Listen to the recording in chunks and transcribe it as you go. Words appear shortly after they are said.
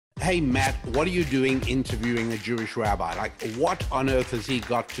hey, Matt, what are you doing interviewing a Jewish rabbi? Like, what on earth has he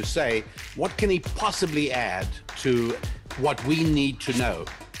got to say? What can he possibly add to what we need to know?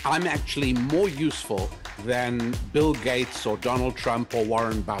 I'm actually more useful than Bill Gates or Donald Trump or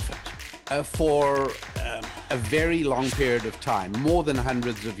Warren Buffett. For a very long period of time, more than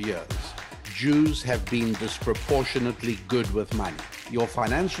hundreds of years, Jews have been disproportionately good with money. Your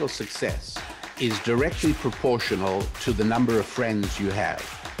financial success is directly proportional to the number of friends you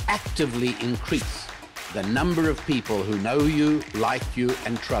have. Actively increase the number of people who know you, like you,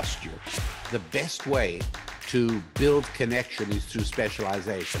 and trust you. The best way to build connection is through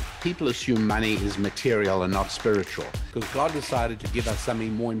specialization. People assume money is material and not spiritual, because God decided to give us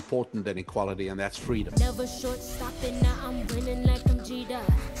something more important than equality, and that's freedom. Never short stopping, now I'm winning like I'm Jada.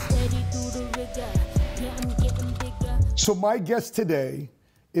 Steady through the rigor, yeah, I'm getting bigger. So my guest today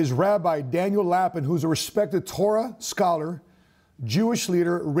is Rabbi Daniel Lapin, who's a respected Torah scholar, Jewish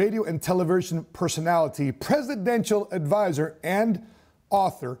leader, radio and television personality, presidential advisor, and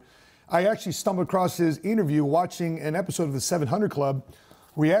author. I actually stumbled across his interview watching an episode of the 700 Club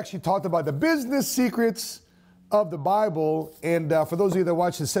where he actually talked about the business secrets of the Bible. And for those of you that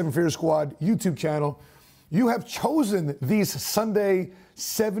watch the Seven Figure Squad YouTube channel, you have chosen these Sunday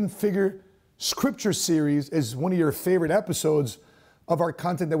seven-figure scripture series as one of your favorite episodes of our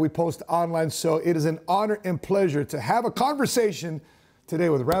content that we post online. So it is an honor and pleasure to have a conversation today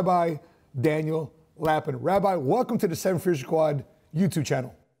with Rabbi Daniel Lapin. Rabbi, welcome to the Seven Figure Squad YouTube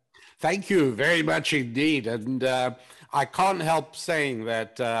channel. Thank you very much indeed. And I can't help saying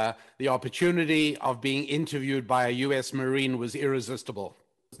that the opportunity of being interviewed by a U.S. Marine was irresistible.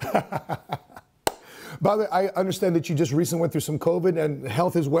 By the way, I understand that you just recently went through some COVID and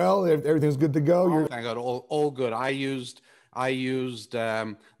health as well. Everything's good to go. Oh, thank God, all good. I used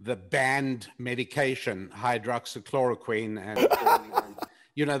the banned medication, hydroxychloroquine, and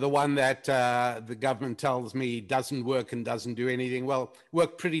you know, the one that the government tells me doesn't work and doesn't do anything. Well,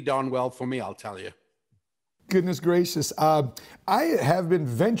 worked pretty darn well for me, I'll tell you. Goodness gracious. I have been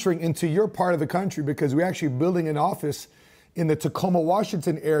venturing into your part of the country because we're actually building an office in the Tacoma,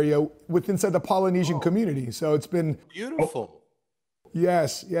 Washington area inside the Polynesian community. So it's been beautiful.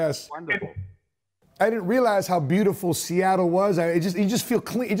 Yes. Wonderful. I didn't realize how beautiful Seattle was. You just feel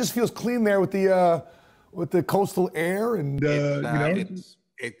clean. It just feels clean there with the coastal air, and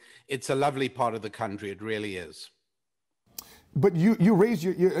it's a lovely part of the country. It really is. But you raised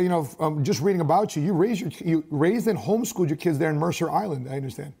just reading about you raised and homeschooled your kids there in Mercer Island. I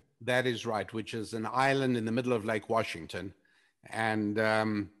understand. That is right, which is an island in the middle of Lake Washington,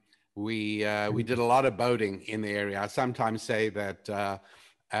 and we did a lot of boating in the area. I sometimes say that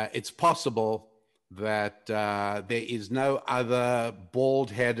it's possible that there is no other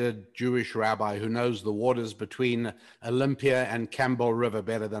bald-headed Jewish rabbi who knows the waters between Olympia and Campbell River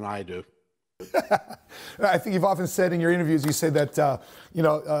better than I do. I think you've often said in your interviews, you say that,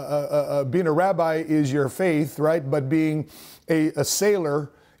 being a rabbi is your faith, right? But being a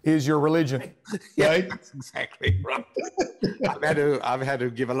sailor is your religion, Yeah, right? that's exactly right. I've had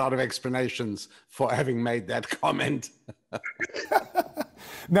to give a lot of explanations for having made that comment.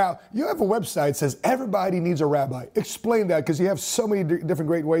 Now, you have a website that says everybody needs a rabbi. Explain that, because you have so many different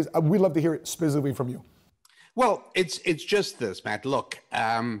great ways. We'd love to hear it specifically from you. Well, it's just this, Matt. Look,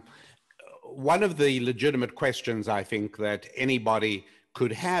 one of the legitimate questions I think that anybody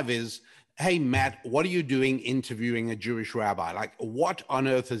could have is, hey, Matt, what are you doing interviewing a Jewish rabbi? Like, what on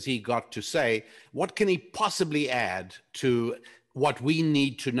earth has he got to say? What can he possibly add to what we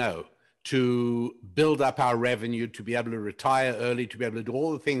need to know to build up our revenue, to be able to retire early, to be able to do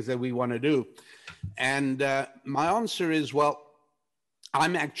all the things that we want to do? And my answer is, well,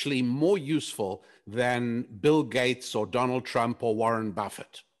 I'm actually more useful than Bill Gates or Donald Trump or Warren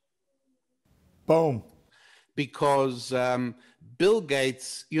Buffett. Boom. Because Bill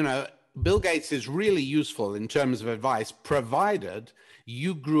Gates is really useful in terms of advice, provided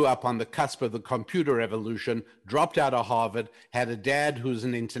you grew up on the cusp of the computer revolution, dropped out of Harvard, had a dad who's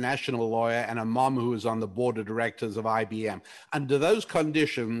an international lawyer and a mom who was on the board of directors of IBM. Under those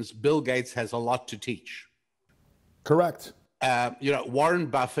conditions, Bill Gates has a lot to teach. Correct. Warren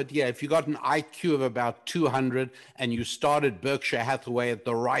Buffett, if you got an IQ of about 200 and you started Berkshire Hathaway at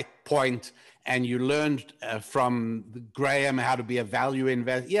the right point and you learned from Graham how to be a value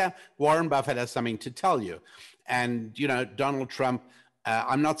investor, Warren Buffett has something to tell you. And, Donald Trump,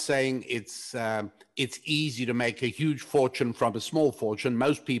 I'm not saying it's easy to make a huge fortune from a small fortune.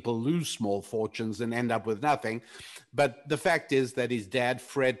 Most people lose small fortunes and end up with nothing. But the fact is that his dad,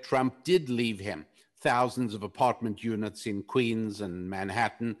 Fred Trump, did leave him thousands of apartment units in Queens and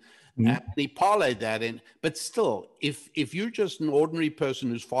Manhattan. And he parlayed that in, but still, if you're just an ordinary person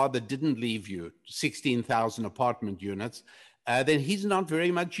whose father didn't leave you 16,000 apartment units, then he's not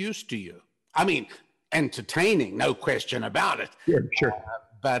very much use to you. I mean, entertaining, no question about it. Sure.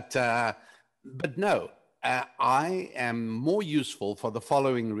 But no, I am more useful for the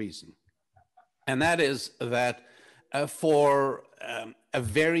following reason. And that is that for a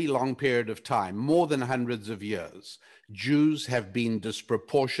very long period of time, more than hundreds of years, Jews have been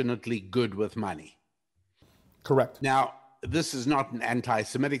disproportionately good with money. Correct. Now, this is not an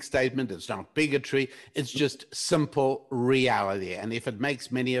anti-Semitic statement. It's not bigotry. It's just simple reality. And if it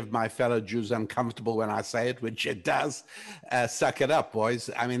makes many of my fellow Jews uncomfortable when I say it, which it does, suck it up, boys.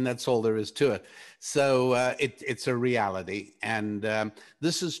 I mean, that's all there is to it. So it's a reality. And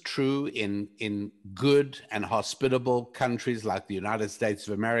this is true in good and hospitable countries like the United States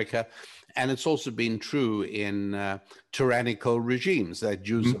of America. And it's also been true in tyrannical regimes that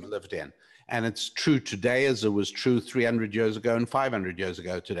Jews have lived in. And it's true today as it was true 300 years ago and 500 years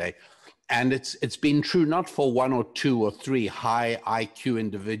ago today. And it's been true not for one or two or three high IQ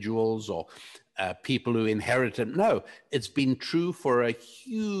individuals or people who inherited. No, it's been true for a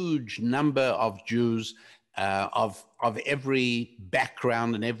huge number of Jews of every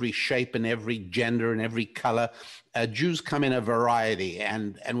background and every shape and every gender and every color. Jews come in a variety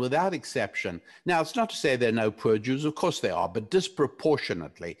and without exception. Now, it's not to say there are no poor Jews. Of course there are, but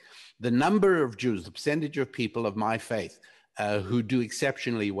disproportionately. The number of Jews, the percentage of people of my faith who do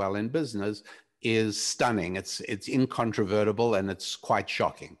exceptionally well in business is stunning. It's incontrovertible and it's quite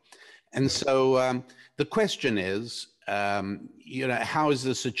shocking. And so the question is, how is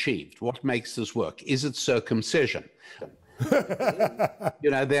this achieved? What makes this work? Is it circumcision?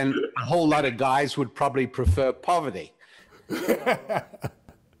 Then a whole lot of guys would probably prefer poverty.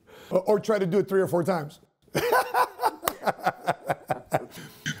 Or try to do it 3 or 4 times.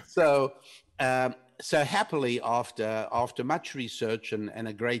 So happily, after much research and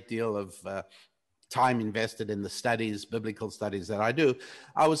a great deal of time invested in the studies, biblical studies that I do,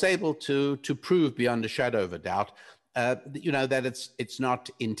 I was able to prove beyond a shadow of a doubt, that it's not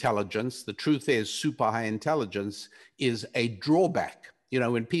intelligence. The truth is, super high intelligence is a drawback.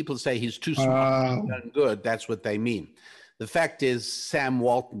 When people say he's too smart and good, that's what they mean. The fact is, Sam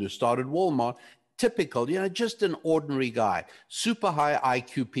Walton, who started Walmart, typical, just an ordinary guy. Super high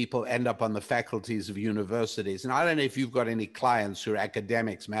IQ people end up on the faculties of universities. And I don't know if you've got any clients who are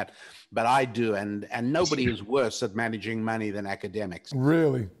academics, Matt, but I do. And nobody is worse at managing money than academics.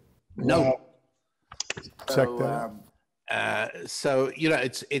 Really? No. Wow. Check that out. It's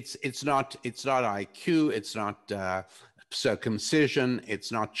not IQ. It's not circumcision.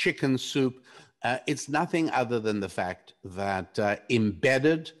 It's not chicken soup. It's nothing other than the fact that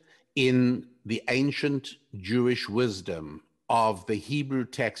embedded in the ancient Jewish wisdom of the Hebrew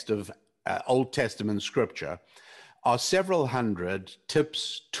text of Old Testament scripture are several hundred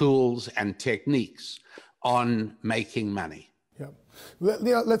tips, tools, and techniques on making money. Yeah.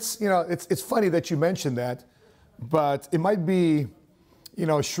 It's funny that you mentioned that, but it might be,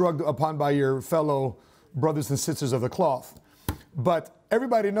 shrugged upon by your fellow brothers and sisters of the cloth. But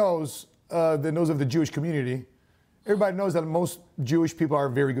everybody knows, that knows of the Jewish community. Everybody knows that most Jewish people are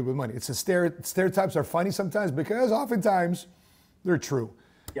very good with money. It's stereotypes are funny sometimes because oftentimes they're true.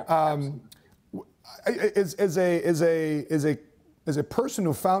 Yeah, as a person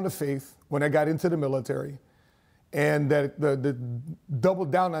who found a faith when I got into the military, and that the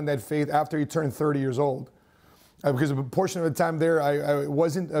doubled down on that faith after he turned 30 years old, because a portion of the time there I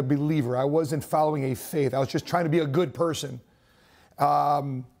wasn't a believer. I wasn't following a faith. I was just trying to be a good person.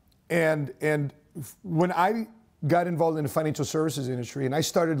 And when I got involved in the financial services industry and I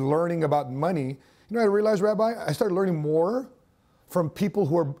started learning about money, I realized, Rabbi, I started learning more from people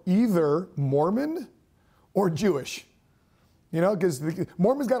who are either Mormon or Jewish. Because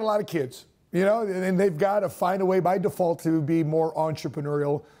Mormons got a lot of kids, and they've got to find a way by default to be more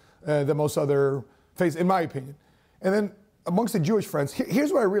entrepreneurial than most other faiths, in my opinion. And then amongst the Jewish friends,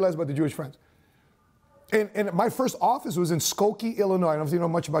 here's what I realized about the Jewish friends. And my first office was in Skokie, Illinois. I don't know if you know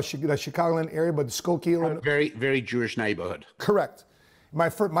much about the Chicagoland area, but the Skokie, Illinois. Very, very Jewish neighborhood. Correct. My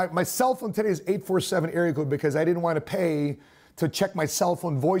cell phone today is 847 area code because I didn't want to pay to check my cell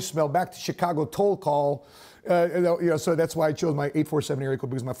phone voicemail back to Chicago toll call. So that's why I chose my 847 area code,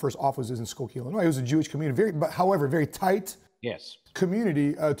 because my first office is in Skokie, Illinois. It was a Jewish community, however, very tight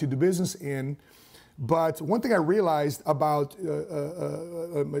community to do business in. But one thing I realized about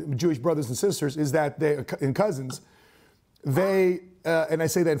Jewish brothers and sisters is that and cousins, and I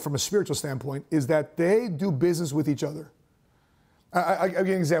say that from a spiritual standpoint, is that they do business with each other. I'll give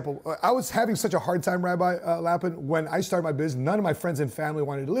you an example. I was having such a hard time, Rabbi Lapin, when I started my business. None of my friends and family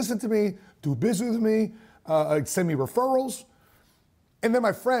wanted to listen to me, do business with me, send me referrals. And then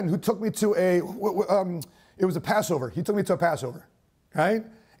my friend who took me to it was a Passover. He took me to a Passover, right?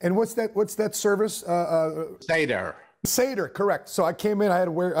 And what's that service? Seder. Seder, correct. So I came in, I had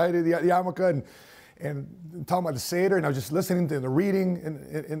the yarmulke and talking about the Seder, and I was just listening to the reading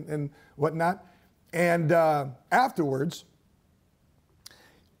and whatnot. And afterwards,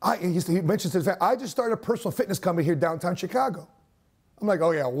 he mentions the fact, I just started a personal fitness company here downtown Chicago. I'm like,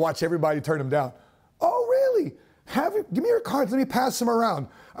 oh yeah, watch everybody turn them down. Oh really? Give me your cards, let me pass them around.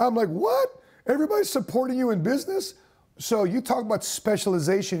 I'm like, what? Everybody's supporting you in business? So you talk about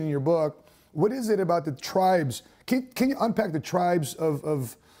specialization in your book. What is it about the tribes? Can you unpack the tribes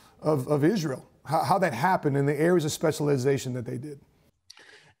of Israel? How that happened and the areas of specialization that they did?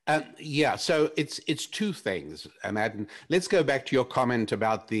 Yeah, so it's two things, Matt. Let's go back to your comment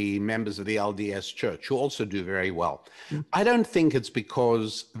about the members of the LDS Church, who also do very well. I don't think it's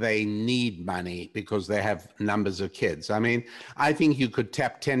because they need money, because they have numbers of kids. I mean, I think you could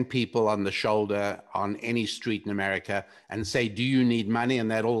tap 10 people on the shoulder on any street in America and say, do you need money?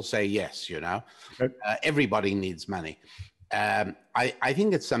 And they'd all say yes, you know. Okay. Everybody needs money. I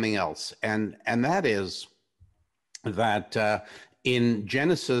think it's something else, and that is that in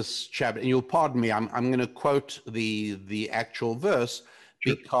Genesis chapter, and you'll pardon me, I'm going to quote the actual verse.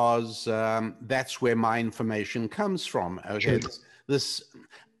 Sure. Because that's where my information comes from. Okay, sure.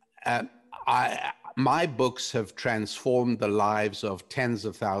 My books have transformed the lives of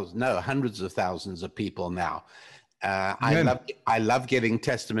hundreds of thousands of people now. I love getting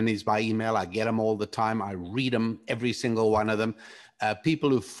testimonies by email. I get them all the time. I read them, every single one of them. People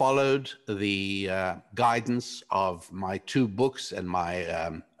who followed the guidance of my two books and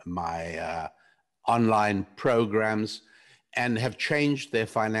my online programs and have changed their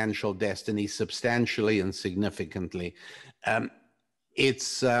financial destiny substantially and significantly.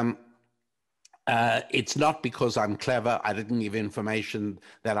 It's not because I'm clever. I didn't give information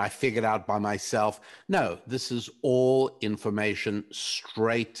that I figured out by myself. No, this is all information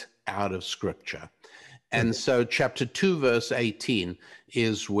straight out of Scripture. And so chapter 2, verse 18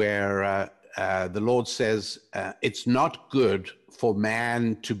 is where the Lord says, it's not good for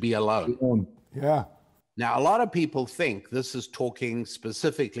man to be alone. Yeah. Now, a lot of people think this is talking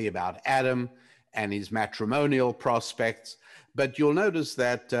specifically about Adam and his matrimonial prospects. But you'll notice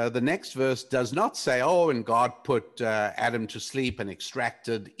that the next verse does not say, oh, and God put Adam to sleep and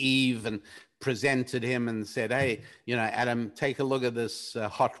extracted Eve and presented him and said, hey, you know, Adam, take a look at this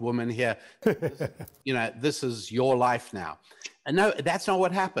hot woman here. You know, this is your life now. And no, that's not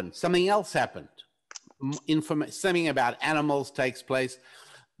what happened. Something else happened. Something about animals takes place,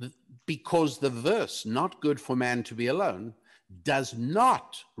 because the verse, not good for man to be alone, does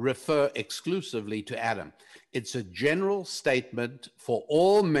not refer exclusively to Adam. It's a general statement for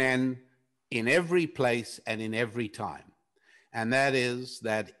all men in every place and in every time. And that is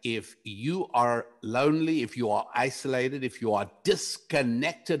that if you are lonely, if you are isolated, if you are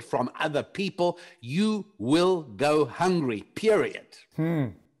disconnected from other people, you will go hungry, period.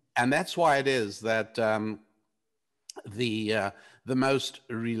 And that's why it is that the most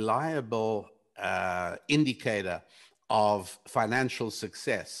reliable indicator of financial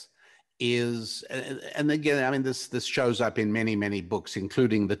success is, and again, I mean, this shows up in many, many books,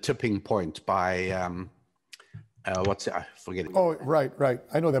 including The Tipping Point by, what's it? I forget it. Oh, right.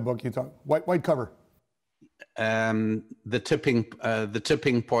 I know that book you talk. White cover. The Tipping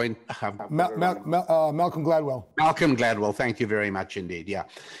Point. Malcolm Gladwell. Malcolm Gladwell. Thank you very much indeed. Yeah.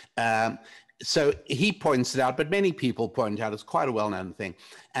 So he points it out, but many people point out it's quite a well-known thing,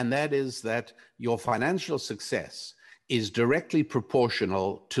 and that is that your financial success is directly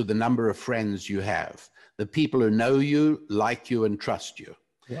proportional to the number of friends you have, the people who know you, like you, and trust you.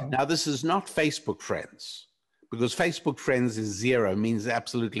 Yeah. Now, this is not Facebook friends, because Facebook friends is zero, means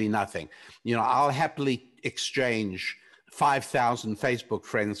absolutely nothing. You know, I'll happily exchange 5,000 Facebook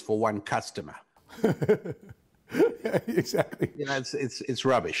friends for one customer. Exactly. You know, it's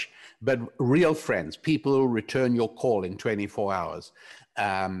rubbish. But real friends, people who return your call in 24 hours,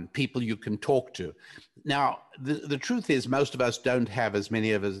 people you can talk to. Now, the truth is, most of us don't have as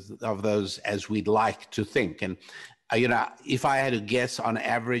many of those as we'd like to think. And you know, if I had to guess, on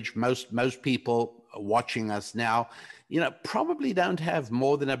average, most people watching us now, you know, probably don't have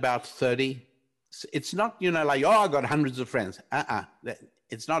more than about 30. It's not, you know, like, oh, I got hundreds of friends.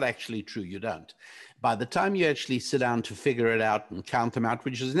 It's not actually true. You don't. By the time you actually sit down to figure it out and count them out,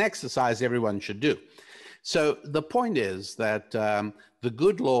 which is an exercise everyone should do, So the point is that the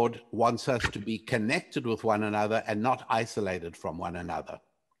good Lord wants us to be connected with one another and not isolated from one another.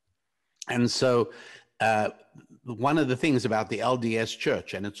 And so one of the things about the LDS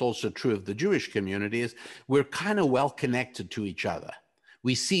Church, and it's also true of the Jewish community, is we're kind of well connected to each other.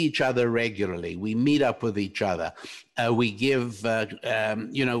 We see each other regularly. We meet up with each other. We give,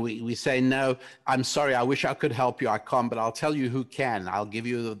 we say, no, I'm sorry, I wish I could help you. I can't, but I'll tell you who can. I'll give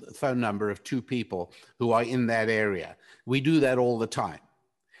you the phone number of 2 people who are in that area. We do that all the time.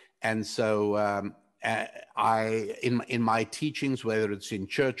 And so in my teachings, whether it's in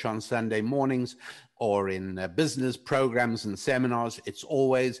church on Sunday mornings or in business programs and seminars, it's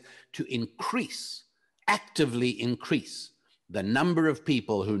always to actively increase the number of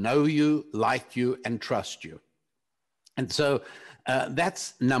people who know you, like you, and trust you. And so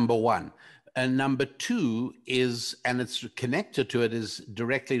that's number one. And number two is, and it's connected to it, is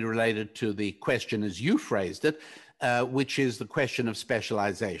directly related to the question as you phrased it, which is the question of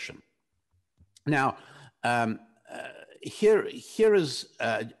specialization. Now, here is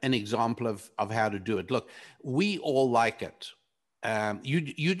an example of how to do it. Look, we all like it.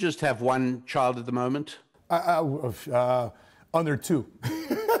 You just have one child at the moment? Under 2.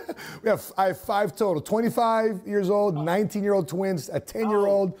 I have 5 total, 25 years old, 19-year-old twins, a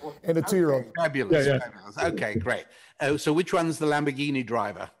 10-year-old, and a 2-year-old. Okay, fabulous, fabulous. Okay, great. So which one's the Lamborghini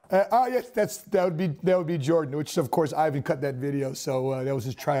driver? Yes, that would be Jordan, which of course Ivan cut that video, so that was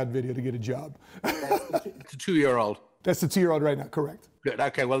his tryout video to get a job. It's a 2-year-old. That's the 2-year-old right now, correct. Good,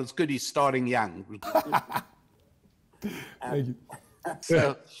 okay, well, it's good he's starting young. Thank you.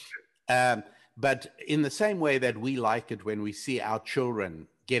 So, but in the same way that we like it when we see our children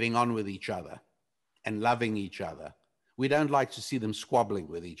getting on with each other and loving each other, we don't like to see them squabbling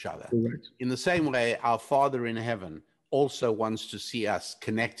with each other. Correct. In the same way, our Father in heaven also wants to see us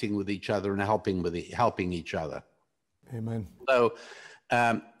connecting with each other and helping each other. Amen. So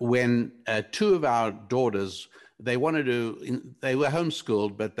when 2 of our daughters, they were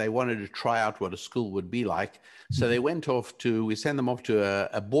homeschooled, but they wanted to try out what a school would be like. So they went off we sent them off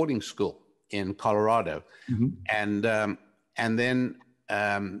to a boarding school in Colorado. Mm-hmm. And then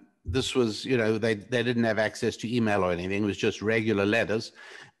this was, they didn't have access to email or anything. It was just regular letters.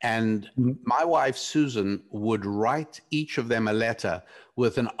 And my wife, Susan, would write each of them a letter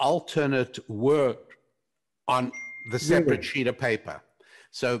with an alternate word on the separate sheet of paper.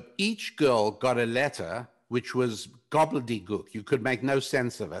 So each girl got a letter which was gobbledygook. You could make no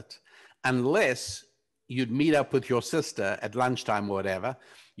sense of it unless you'd meet up with your sister at lunchtime or whatever.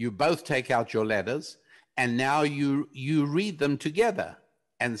 You both take out your letters, and now you read them together.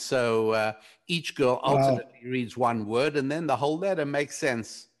 And so each girl alternately reads one word, and then the whole letter makes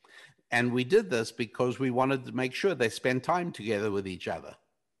sense. And we did this because we wanted to make sure they spend time together with each other.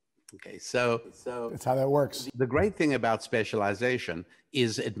 Okay, so that's how that works. The great thing about specialization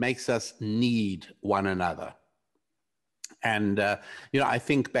is it makes us need one another. And, I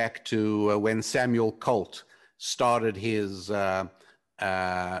think back to when Samuel Colt started his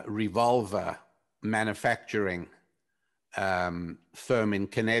revolver manufacturing firm in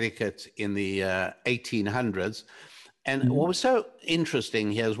Connecticut in the 1800s. And what was so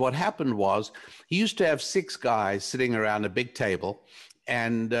interesting here is what happened was he used to have 6 guys sitting around a big table,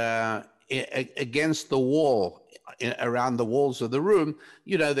 and against the wall, around the walls of the room,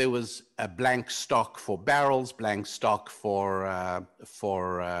 there was a blank stock for barrels, blank stock for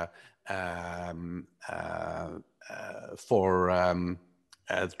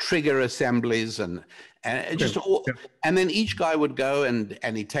trigger assemblies, and then each guy would go and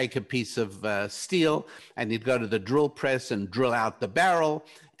he'd take a piece of steel and he'd go to the drill press and drill out the barrel,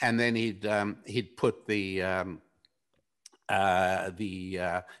 and then he'd put he'd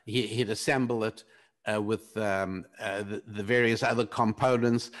assemble it with the various other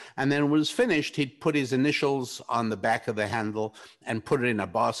components, and then when it was finished, he'd put his initials on the back of the handle and put it in a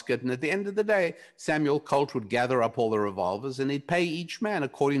basket. And at the end of the day, Samuel Colt would gather up all the revolvers, and he'd pay each man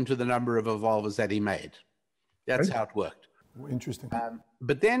according to the number of revolvers that he made. That's how it worked. Interesting.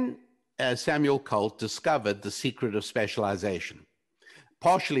 But then Samuel Colt discovered the secret of specialization.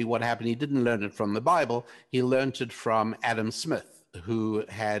 Partially what happened, he didn't learn it from the Bible, he learned it from Adam Smith, who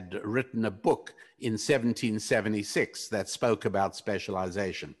had written a book in 1776 that spoke about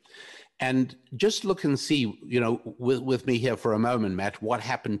specialization. And just look and see, with me here for a moment, Matt, what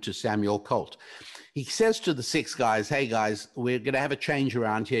happened to Samuel Colt. He says to the 6 guys, hey guys, we're going to have a change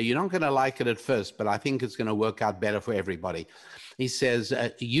around here. You're not going to like it at first, but I think it's going to work out better for everybody. He says,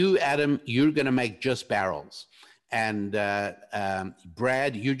 you, Adam, you're going to make just barrels. and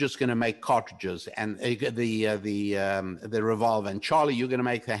Brad, you're just going to make cartridges, and the revolver, and Charlie, you're going to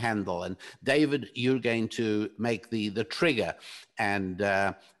make the handle, and David, you're going to make the trigger, and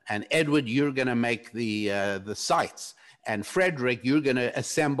Edward, you're going to make the sights, and Frederick, you're going to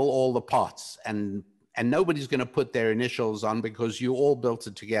assemble all the parts, and nobody's going to put their initials on because you all built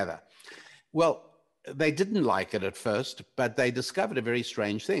it together. Well, they didn't like it at first, but they discovered a very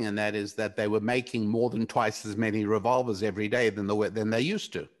strange thing, and that is that they were making more than twice as many revolvers every day than they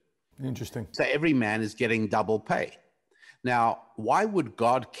used to. Interesting. So every man is getting double pay. Now, why would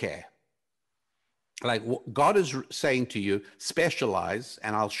God care? Like, God is saying to you, specialize,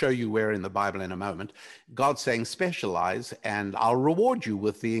 and I'll show you where in the Bible in a moment. God's saying, specialize, and I'll reward you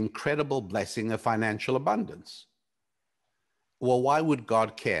with the incredible blessing of financial abundance. Well, why would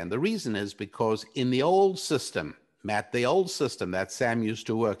God care? And the reason is because in the old system, Matt, the old system that Sam used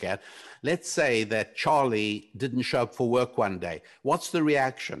to work at, let's say that Charlie didn't show up for work one day. What's the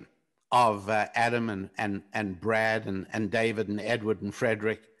reaction of Adam and Brad and David and Edward and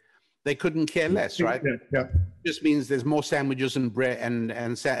Frederick? They couldn't care less, right? Yeah. Just means there's more sandwiches and bread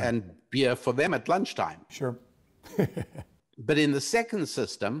and beer for them at lunchtime. Sure. But in the second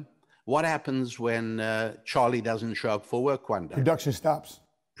system, what happens when Charlie doesn't show up for work one day? Production stops.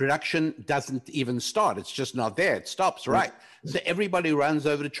 Production doesn't even start. It's just not there. It stops, right? So everybody runs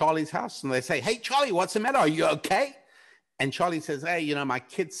over to Charlie's house and they say, hey, Charlie, what's the matter? Are you okay? And Charlie says, hey, you know, my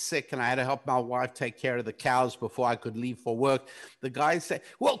kid's sick and I had to help my wife take care of the cows before I could leave for work. The guys say,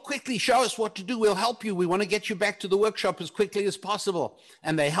 well, quickly show us what to do. We'll help you. We want to get you back to the workshop as quickly as possible.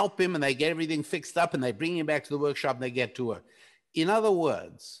 And they help him and they get everything fixed up and they bring him back to the workshop and they get to work. In other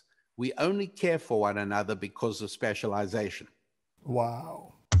words, we only care for one another because of specialization.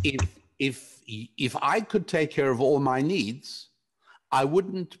 Wow. If I could take care of all my needs, I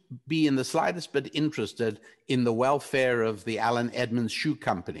wouldn't be in the slightest bit interested in the welfare of the Allen Edmonds Shoe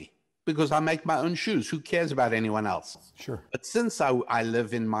Company because I make my own shoes. Who cares about anyone else? Sure. But since I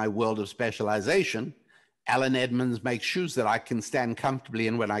live in my world of specialization, Allen Edmonds makes shoes that I can stand comfortably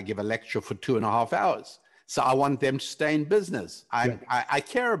in when I give a lecture for 2.5 hours. So I want them to stay in business. I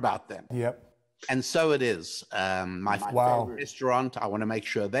care about them. Yep. And so it is. My favorite restaurant, I want to make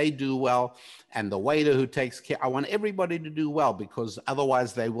sure they do well. And the waiter who takes care, I want everybody to do well because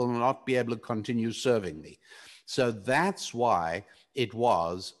otherwise they will not be able to continue serving me. So that's why it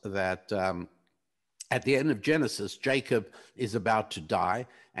was that at the end of Genesis, Jacob is about to die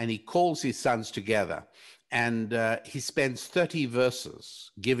and he calls his sons together. And he spends 30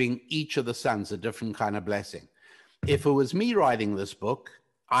 verses giving each of the sons a different kind of blessing. If it was me writing this book,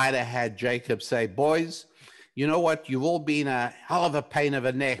 I'd have had Jacob say, boys, you know what? You've all been a hell of a pain in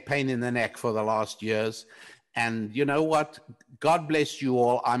the neck for the last years. And you know what? God bless you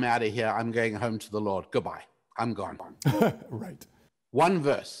all. I'm out of here. I'm going home to the Lord. Goodbye. I'm gone. Right. One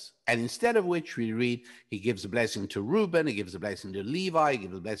verse. And instead of which we read, he gives a blessing to Reuben, he gives a blessing to Levi, he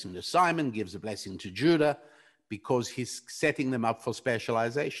gives a blessing to Simon, gives a blessing to Judah, because he's setting them up for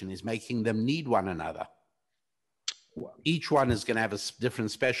specialization. He's making them need one another. Wow. Each one is going to have a different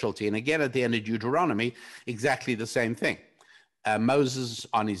specialty. And again, at the end of Deuteronomy, exactly the same thing. Moses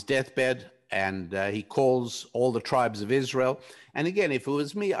on his deathbed, and he calls all the tribes of Israel. And again, if it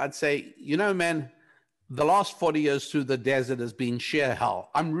was me, I'd say, you know, man, the last 40 years through the desert has been sheer hell.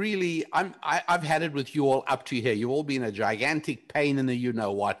 I've had it with you all up to here. You've all been a gigantic pain in the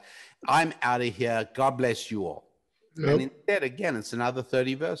you-know-what. I'm out of here. God bless you all. Yep. And instead, again, it's another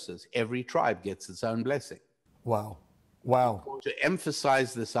 30 verses. Every tribe gets its own blessing. Wow. Wow. To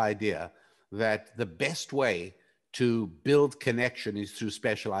emphasize this idea that the best way to build connection is through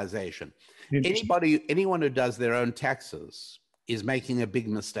specialization. Anyone who does their own taxes is making a big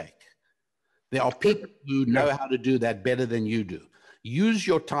mistake. There are people who know how to do that better than you do. Use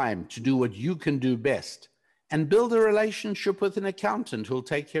your time to do what you can do best and build a relationship with an accountant who'll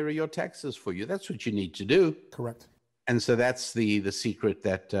take care of your taxes for you. That's what you need to do. Correct. And so that's the secret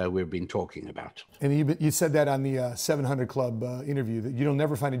that we've been talking about. And you said that on the 700 Club interview, that you'll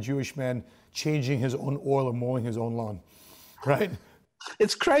never find a Jewish man changing his own oil or mowing his own lawn, right?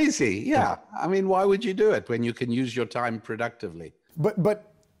 It's crazy, yeah. I mean, why would you do it when you can use your time productively?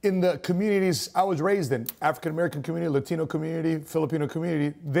 But in the communities I was raised in, African-American community, Latino community, Filipino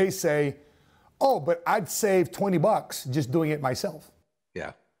community, they say, oh, but I'd save $20 just doing it myself.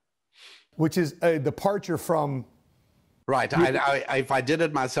 Yeah. Which is a departure from... Right. If I did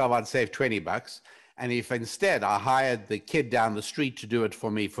it myself, I'd save $20. And if instead I hired the kid down the street to do it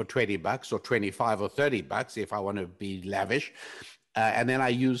for me for $20 or 25 or $30, if I want to be lavish, and then I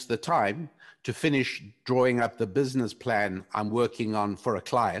use the time to finish drawing up the business plan I'm working on for a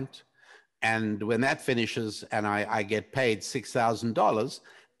client, And when that finishes and I get paid $6,000,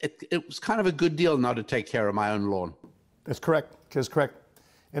 it was kind of a good deal not to take care of my own lawn. That's correct. That's correct.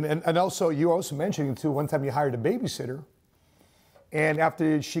 And also, you also mentioned, too, one time you hired a babysitter. And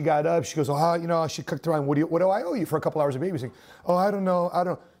after she got up, she goes, oh, she cooked around. What do I owe you for a couple hours of babysitting? Oh, I don't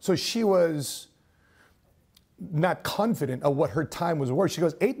know. So she was not confident of what her time was worth. She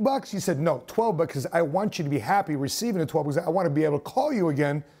goes, $8? She said, no, $12 because I want you to be happy receiving the 12 because I want to be able to call you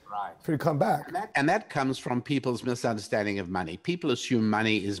again for you to come back. And that comes from people's misunderstanding of money. People assume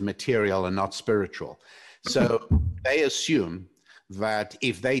money is material and not spiritual. So they assume that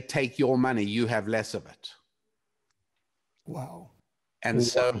if they take your money, you have less of it. Wow. And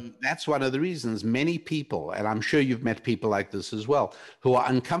so that's one of the reasons many people, and I'm sure you've met people like this as well, who are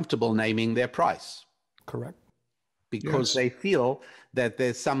uncomfortable naming their price. Correct. Because they feel that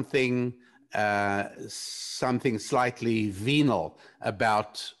there's something slightly venal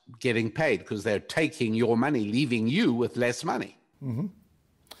about getting paid because they're taking your money, leaving you with less money. Mm-hmm.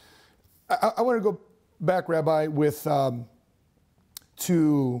 I want to go back, Rabbi, with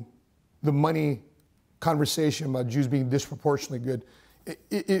to the money conversation about Jews being disproportionately good.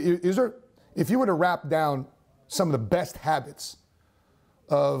 Is there, if you were to wrap down some of the best habits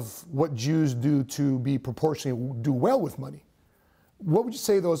of what Jews do to be proportionally do well with money, what would you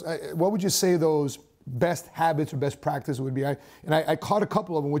say those? What would you say those best habits or best practices would be? I caught a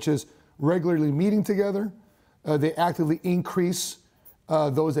couple of them, which is regularly meeting together. They actively increase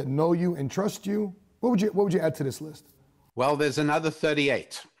those that know you and trust you. What would you add to this list? Well, there's another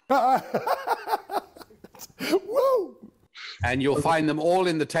 38. Woo! And you'll find them all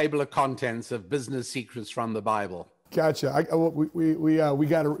in the table of contents of Business Secrets from the Bible. Gotcha. We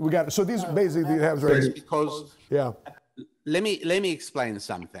got it. So these basically have right. Because let me explain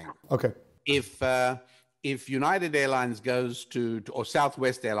something. Okay. If United Airlines goes to or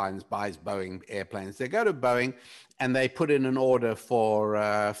Southwest Airlines buys Boeing airplanes, they go to Boeing and they put in an order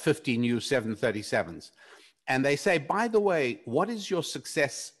for 50 new 737s, and they say, by the way, what is your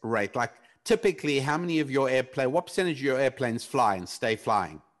success rate? Like typically, how many of your what percentage of your airplanes fly and stay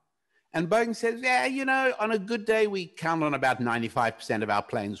flying? And Boeing says, on a good day, we count on about 95% of our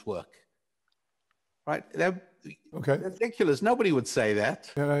planes work. Right? They're ridiculous. Nobody would say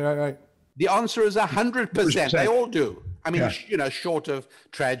that. Right. The answer is 100%. They all do. I mean, short of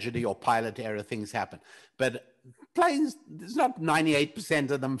tragedy or pilot error, things happen. But planes, there's not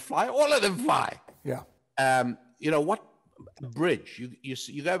 98% of them fly. All of them fly. Yeah. What bridge?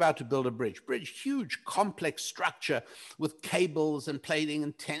 You go about to build a bridge. Huge, complex structure with cables and plating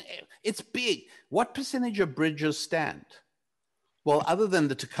and it's big. What percentage of bridges stand? Well, other than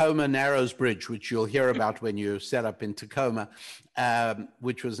the Tacoma Narrows Bridge, which you'll hear about when you set up in Tacoma,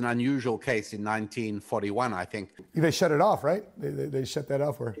 which was an unusual case in 1941, I think. They shut it off, right? They shut that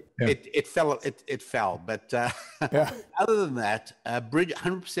off. It fell. But other than that,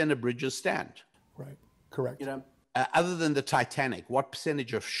 100% of bridges stand. Right. Correct. Other than the Titanic, what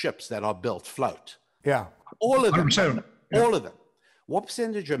percentage of ships that are built float? Yeah. All of them. 100%. All of them. What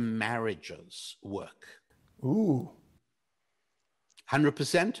percentage of marriages work? Ooh.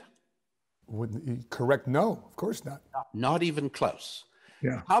 100%? Correct? No, of course not. Not even close.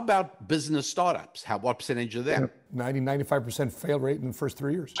 Yeah. How about business startups? What percentage of them? 95% fail rate in the first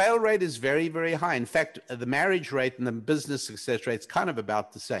 3 years. Fail rate is very, very high. In fact, the marriage rate and the business success rate is kind of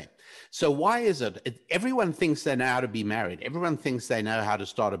about the same. So why is it? Everyone thinks they know how to be married. Everyone thinks they know how to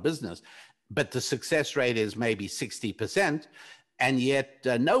start a business. But the success rate is maybe 60%. And yet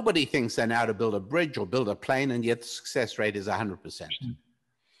nobody thinks they know how to build a bridge or build a plane. And yet the success rate is 100%.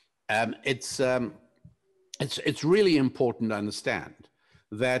 It's really important to understand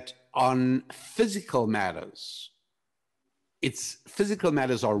that on physical matters, physical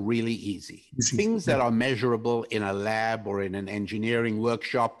matters are really easy. Things that are measurable in a lab or in an engineering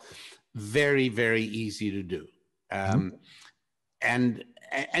workshop, very, very easy to do. And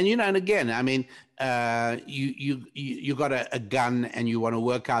again, I mean, you got a gun and you want to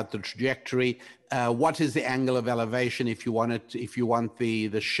work out the trajectory. What is the angle of elevation if you want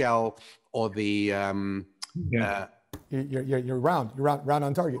the shell or the You're round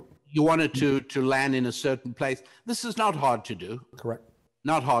on target. You want it to land in a certain place. This is not hard to do. Correct.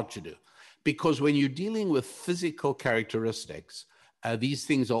 Not hard to do, because when you're dealing with physical characteristics, these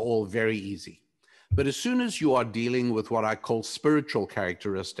things are all very easy. But as soon as you are dealing with what I call spiritual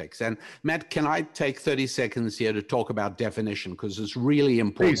characteristics, and Matt, can I take 30 seconds here to talk about definition? Because it's really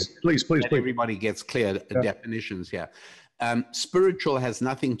important. Please. Everybody gets clear definitions here. Spiritual has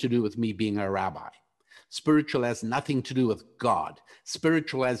nothing to do with me being a rabbi. Spiritual has nothing to do with God.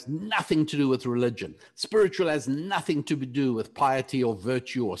 Spiritual has nothing to do with religion. Spiritual has nothing to do with piety or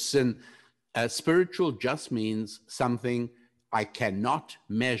virtue or sin. Spiritual just means something I cannot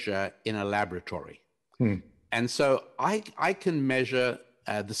measure in a laboratory. And so I can measure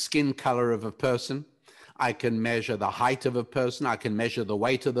the skin color of a person. I can measure the height of a person. I can measure the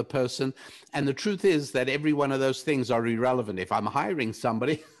weight of the person. And the truth is that every one of those things are irrelevant. If I'm hiring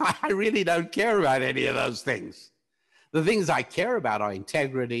somebody, I really don't care about any of those things. The things I care about are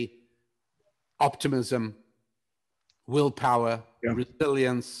integrity, optimism, willpower,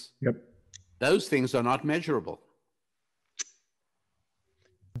 resilience. Those things are not measurable.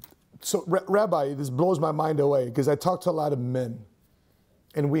 So, Rabbi, this blows my mind away because I talk to a lot of men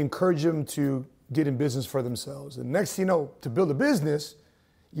and we encourage them to get in business for themselves. And next thing you know, to build a business,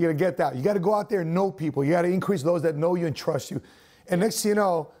 you got to get that. You got to go out there and know people. You got to increase those that know you and trust you. And next thing you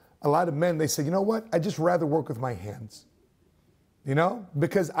know, a lot of men, they say, you know what? I just rather work with my hands. You know,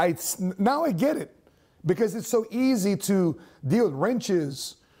 because now I get it. Because it's so easy to deal with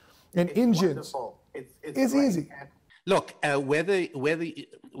wrenches and engines. It's easy. Look, whether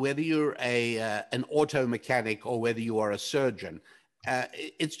you're an auto mechanic or whether you are a surgeon,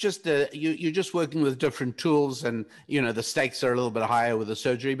 it's just you're just working with different tools, and the stakes are a little bit higher with the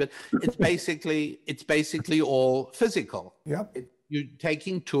surgery. But it's basically all physical. You're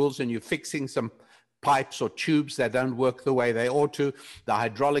taking tools and you're fixing some pipes or tubes that don't work the way they ought to, the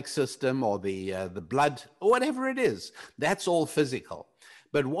hydraulic system or the blood, or whatever it is. That's all physical.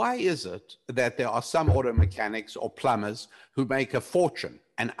 But why is it that there are some auto mechanics or plumbers who make a fortune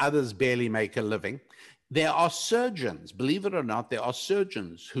and others barely make a living? There are surgeons, believe it or not, there are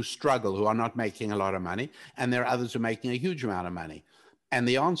surgeons who struggle, who are not making a lot of money, and there are others who are making a huge amount of money. And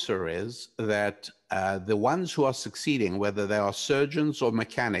the answer is that the ones who are succeeding, whether they are surgeons or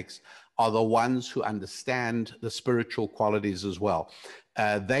mechanics, are the ones who understand the spiritual qualities as well.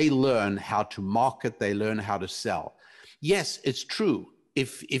 They learn how to market, they learn how to sell. Yes, it's true.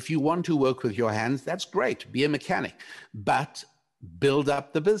 If you want to work with your hands, that's great, be a mechanic, but build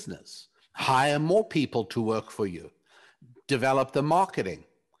up the business, hire more people to work for you, develop the marketing,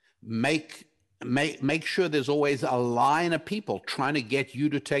 make sure there's always a line of people trying to get you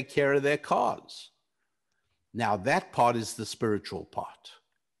to take care of their cars. Now that part is the spiritual part.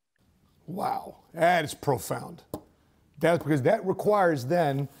 Wow, that is profound. That's because that requires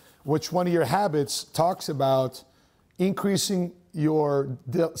then, which one of your habits talks about increasing your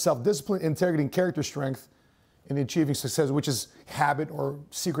self-discipline, integrity, and character strength in achieving success, which is habit or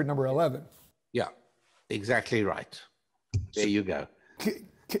secret number 11. Yeah, exactly right. There you go.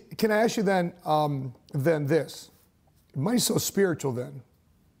 Can I ask you then this? Money's so spiritual then.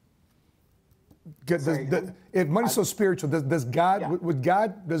 If money's so spiritual, does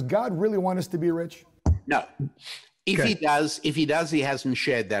God really want us to be rich? No. If he does, he hasn't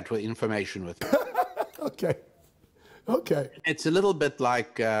shared that information with me. Okay. It's a little bit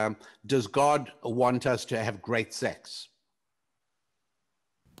like, does God want us to have great sex?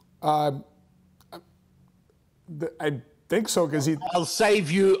 I think so, because I'll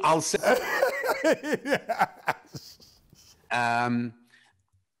save you.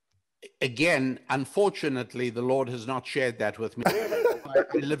 Again, unfortunately, the Lord has not shared that with me. I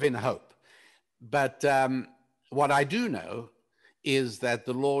live in hope. But what I do know is that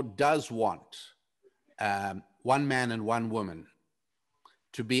the Lord does want one man and one woman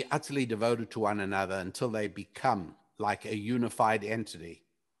to be utterly devoted to one another until they become like a unified entity.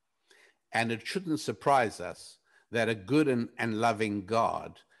 And it shouldn't surprise us that a good and loving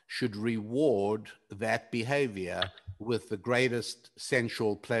God should reward that behavior with the greatest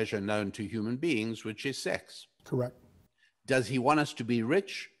sensual pleasure known to human beings, which is sex. Correct. Does he want us to be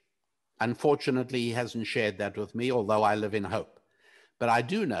rich? Unfortunately, he hasn't shared that with me, although I live in hope. But I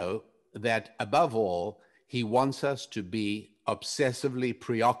do know that above all, he wants us to be obsessively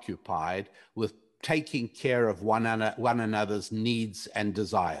preoccupied with taking care of one another's needs and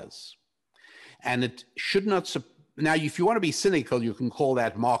desires. And it should not, now if you want to be cynical, you can call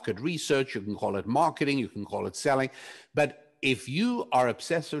that market research, you can call it marketing, you can call it selling. But if you are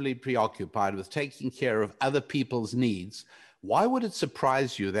obsessively preoccupied with taking care of other people's needs, why would it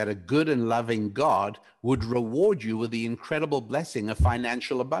surprise you that a good and loving God would reward you with the incredible blessing of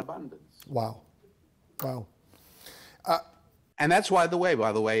financial abundance? Wow. And that's why,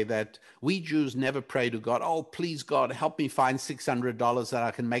 by the way, that we Jews never pray to God, oh, please, God, help me find $600 that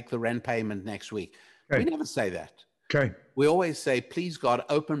I can make the rent payment next week. Okay. We never say that. Okay. We always say, please, God,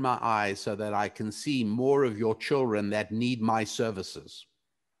 open my eyes so that I can see more of your children that need my services.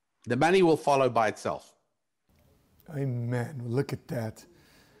 The money will follow by itself. Amen. Look at that.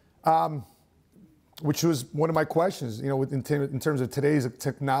 Which was one of my questions, in terms of today's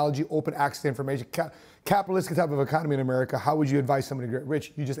technology, open access to information. capitalistic type of economy in America, how would you advise somebody to get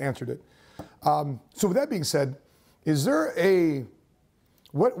rich? You just answered it. So with that being said, is there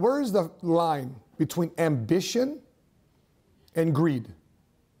where is the line between ambition and greed?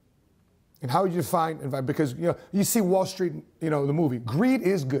 And how would you define, because you see Wall Street, the movie. Greed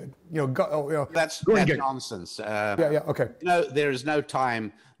is good. That's nonsense. Okay. There is no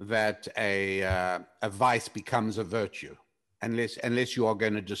time that a vice becomes a virtue, unless you are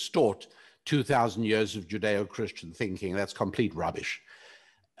going to distort 2,000 years of Judeo-Christian thinking. That's complete rubbish.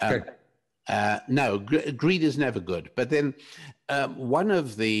 Okay. No, greed is never good. But then one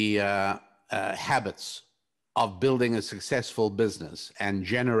of the habits of building a successful business and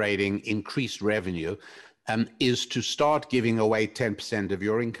generating increased revenue is to start giving away 10% of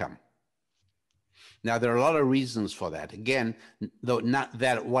your income. Now, there are a lot of reasons for that. Again, though, not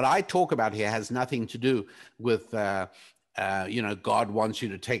that what I talk about here has nothing to do with, God wants you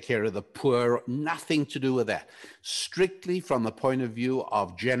to take care of the poor, nothing to do with that. Strictly from the point of view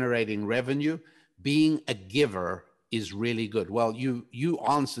of generating revenue, being a giver is really good. Well, you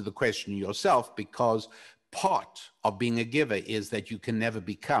answer the question yourself, because part of being a giver is that you can never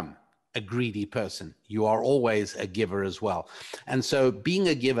become a greedy person. You are always a giver as well. And so being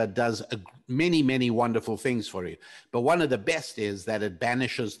a giver does many, many wonderful things for you. But one of the best is that it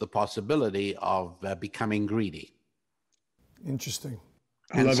banishes the possibility of becoming greedy. Interesting.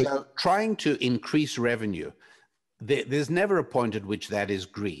 And so trying to increase revenue, there's never a point at which that is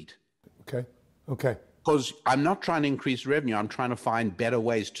greed. Okay. Because I'm not trying to increase revenue. I'm trying to find better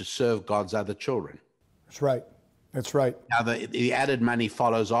ways to serve God's other children. That's right. Now the added money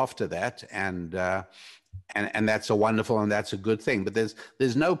follows after that, and that's a wonderful and that's a good thing. But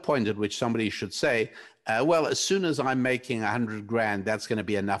there's no point at which somebody should say, well, as soon as I'm making 100 grand, that's going to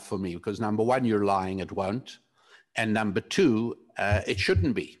be enough for me. Because number one, you're lying; it won't, and number two, it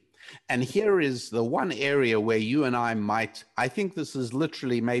shouldn't be. And here is the one area where you and I think this is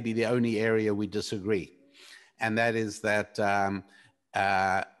literally maybe the only area we disagree, and that is that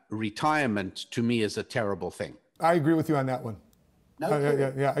retirement to me is a terrible thing. I agree with you on that one. No, I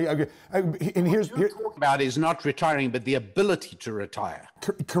agree. And what you're talking about is not retiring, but the ability to retire.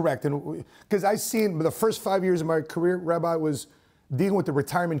 Correct. And because I seen the first 5 years of my career, Rabbi, was dealing with the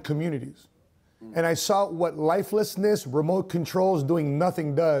retirement communities. And I saw what lifelessness, remote controls, doing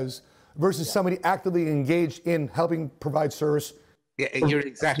nothing does versus somebody actively engaged in helping provide service. Yeah, you're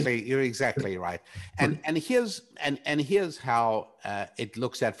exactly right. And here's how it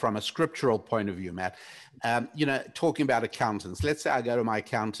looks at from a scriptural point of view, Matt. Talking about accountants. Let's say I go to my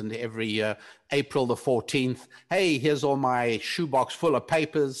accountant every year, April the 14th. Hey, here's all my shoebox full of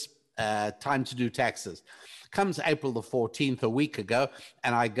papers. Time to do taxes. Comes April the 14th, a week ago,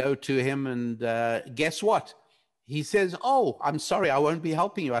 and I go to him, and guess what? He says, "Oh, I'm sorry, I won't be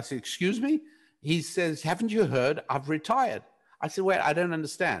helping you." I said, "Excuse me?" He says, "Haven't you heard? I've retired." I said, "Wait, I don't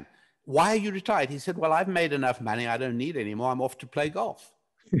understand. Why are you retired?" He said, "Well, I've made enough money. I don't need any more. I'm off to play golf."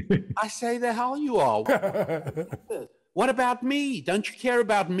 I say, "The hell you are. What about me? Don't you care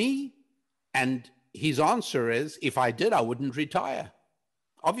about me?" And his answer is, "If I did, I wouldn't retire.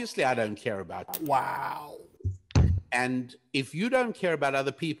 Obviously, I don't care about you." Wow. And if you don't care about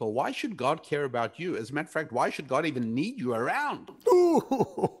other people, why should God care about you? As a matter of fact, why should God even need you around?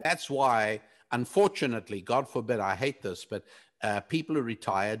 Ooh. That's why, unfortunately, God forbid, I hate this, but people who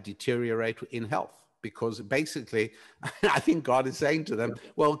retire deteriorate in health, because basically, I think God is saying to them,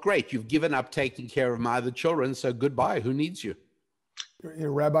 well, great, you've given up taking care of my other children, so goodbye, who needs you?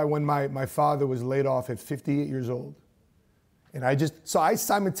 Rabbi, when my father was laid off at 58 years old, and I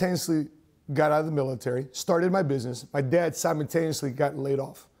simultaneously got out of the military, started my business. My dad simultaneously got laid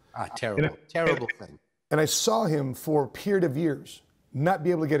off. Terrible thing. And I saw him for a period of years not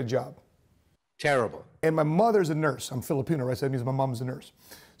be able to get a job. Terrible. And my mother's a nurse. I'm Filipino, right? So that means my mom's a nurse.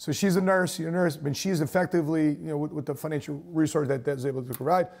 So she's a nurse, and she's effectively, with the financial resource that dad's able to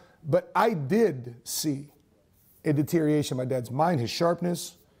provide. But I did see a deterioration in my dad's mind, his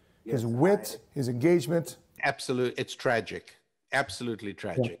sharpness, his wit, his engagement. Absolutely. It's tragic. Absolutely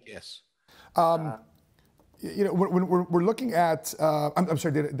tragic, yes. When we're looking at, I'm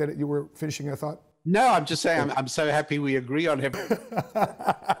sorry, did you were finishing a thought? No, I'm just saying, I'm so happy we agree on everything.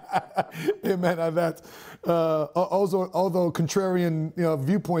 Amen on that. Although contrarian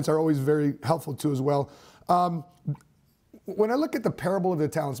viewpoints are always very helpful too as well. When I look at the parable of the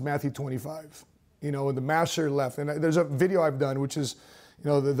talents, Matthew 25, and the master left, and there's a video I've done, which is,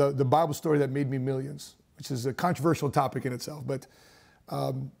 the Bible story that made me millions, which is a controversial topic in itself. But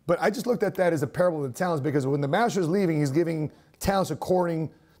I just looked at that as a parable of the talents, because when the master's leaving, he's giving talents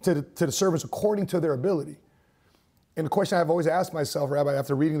according to the servants according to their ability. And the question I've always asked myself, Rabbi,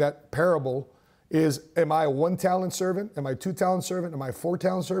 after reading that parable, am I a 1-talent servant? Am I a 2-talent servant? Am I a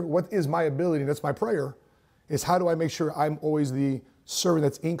 4-talent servant? What is my ability? That's my prayer, is how do I make sure I'm always the servant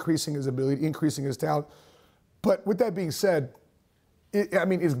that's increasing his ability, increasing his talent? But with that being said,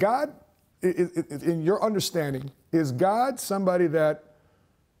 is God, in your understanding, is God somebody that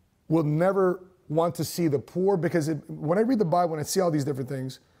will never want to see the poor? Because when I read the Bible and I see all these different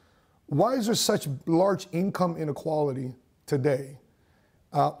things, why is there such large income inequality today?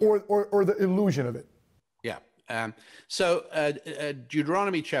 Or the illusion of it? Yeah. So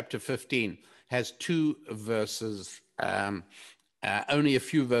Deuteronomy chapter 15 has 2 verses, only a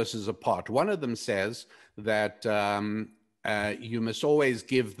few verses apart. One of them says that you must always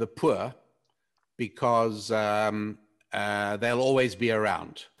give the poor because they'll always be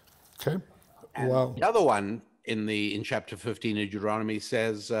around. Okay. And wow. The other one in chapter 15 of Deuteronomy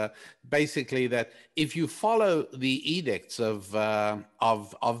says basically that if you follow the edicts of the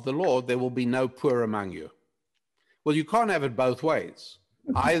Lord, there will be no poor among you. Well, you can't have it both ways.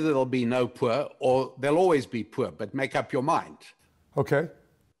 Either there'll be no poor or there'll always be poor, but make up your mind. Okay.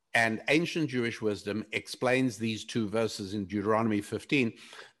 And ancient Jewish wisdom explains these 2 verses in Deuteronomy 15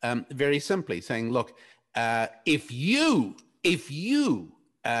 very simply, saying, look, if you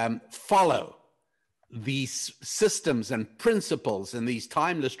follow these systems and principles and these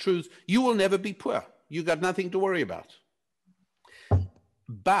timeless truths, you will never be poor. You got nothing to worry about.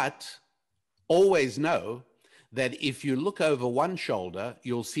 But always know that if you look over one shoulder,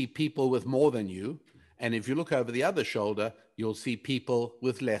 you'll see people with more than you. And if you look over the other shoulder, you'll see people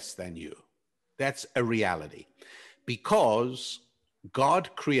with less than you. That's a reality. Because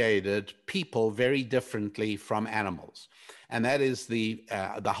God created people very differently from animals. And that is the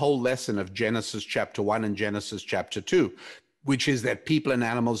whole lesson of Genesis chapter 1 and Genesis chapter 2, which is that people and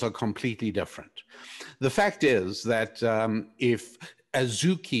animals are completely different. The fact is that if a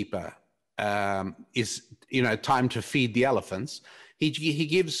zookeeper is, time to feed the elephants, he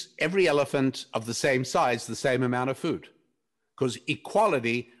gives every elephant of the same size the same amount of food, because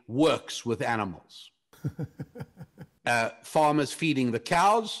equality works with animals. Farmers feeding the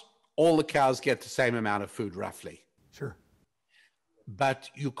cows, all the cows get the same amount of food roughly. Sure. But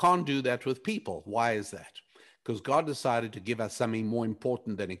you can't do that with people. Why is that? Because God decided to give us something more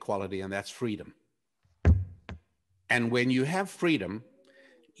important than equality, and that's freedom. And when you have freedom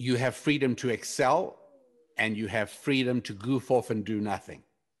to excel, and you have freedom to goof off and do nothing.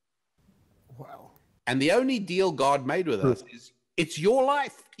 Wow. And the only deal God made with us is, it's your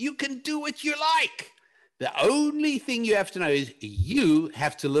life. You can do what you like. The only thing you have to know is you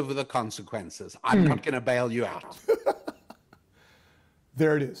have to live with the consequences. I'm not going to bail you out.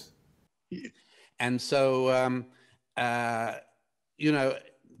 There it is. And so, I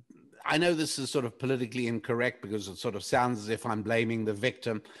know this is sort of politically incorrect because it sort of sounds as if I'm blaming the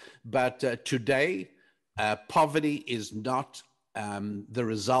victim. But today, poverty is not the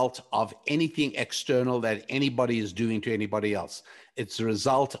result of anything external that anybody is doing to anybody else. It's the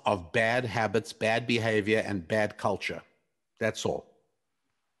result of bad habits, bad behavior, and bad culture. That's all.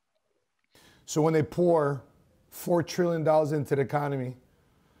 So when they pour $4 trillion into the economy,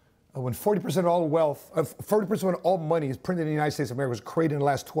 when 40% of all wealth, 40% of all money is printed in the United States of America was created in the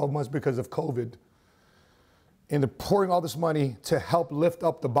last 12 months because of COVID, and they're pouring all this money to help lift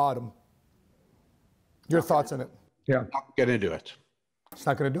up the bottom. Your thoughts on it? Yeah. Not going to do it. It's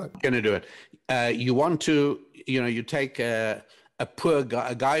not going to do it. Going to do it. You want to, you take a poor guy,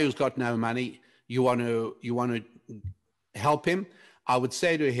 a guy who's got no money. You want to help him. I would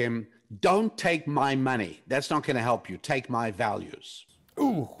say to him, don't take my money. That's not going to help you. Take my values.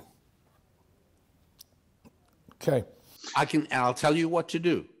 Ooh. Okay. I'll tell you what to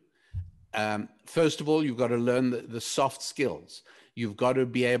do. First of all, you've got to learn the soft skills. You've got to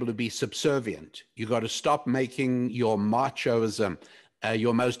be able to be subservient. You've got to stop making your machoism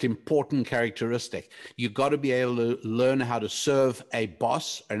your most important characteristic. You've got to be able to learn how to serve a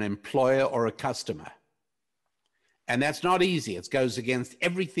boss, an employer, or a customer. And that's not easy. It goes against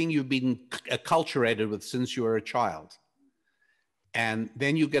everything you've been acculturated with since you were a child. And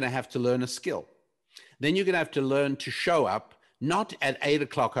then you're going to have to learn a skill. Then you're going to have to learn to show up, not at 8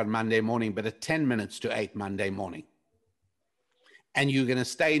 o'clock on Monday morning, but at 10 minutes to 8 Monday morning. And you're going to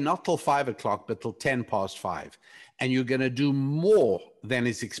stay not till 5 o'clock, but till 10 past 5. And you're going to do more than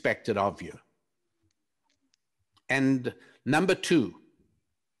is expected of you. And number 2,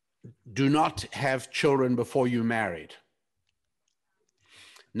 do not have children before you're married.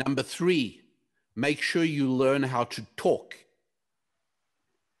 Number 3, make sure you learn how to talk.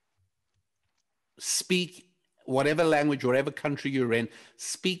 Speak whatever language, whatever country you're in,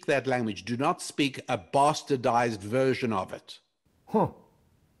 speak that language. Do not speak a bastardized version of it. Huh.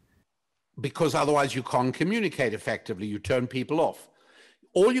 because otherwise you can't communicate effectively. You turn people off.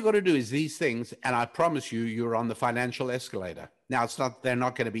 All you got to do is these things, and I promise you, you're on the financial escalator. Now, they're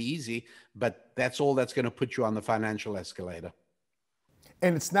not going to be easy, but that's all that's going to put you on the financial escalator.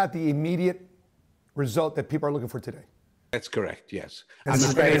 And it's not the immediate result that people are looking for today. That's correct, yes. I'm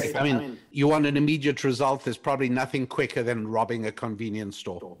afraid, I mean, you want an immediate result, there's probably nothing quicker than robbing a convenience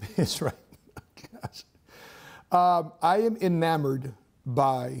store. That's right. I am enamored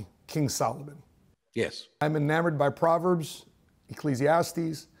by King Solomon. Yes. I'm enamored by Proverbs,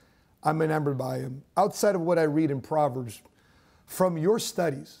 Ecclesiastes. I'm enamored by him. Outside of what I read in Proverbs, from your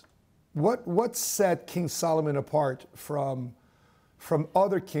studies, what set King Solomon apart from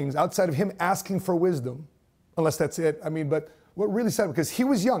other kings, outside of him asking for wisdom, unless that's it? I mean, but what really set him, because he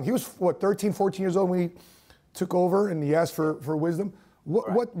was young. He was, 13, 14 years old when he took over and he asked for wisdom.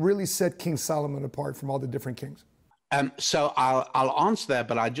 What really set King Solomon apart from all the different kings? So I'll answer that,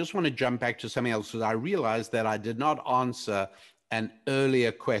 but I just want to jump back to something else, because I realized that I did not answer an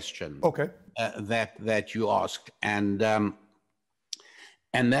earlier question. Okay. That you asked, and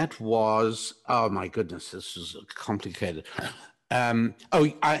that was, oh my goodness, this is complicated.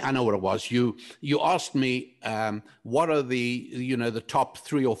 I know what it was. You asked me what are the top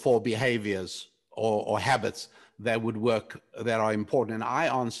 3 or 4 behaviors or habits that would work, that are important. And I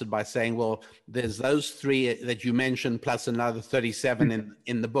answered by saying, well, there's those 3 that you mentioned, plus another 37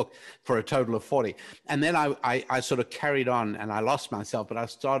 in the book, for a total of 40. And then I sort of carried on, and I lost myself, but I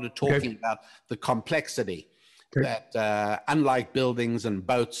started talking about the complexity that unlike buildings and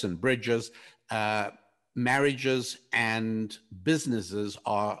boats and bridges, marriages and businesses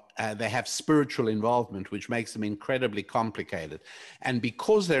they have spiritual involvement, which makes them incredibly complicated. And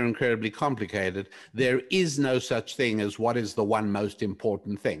because they're incredibly complicated, there is no such thing as what is the one most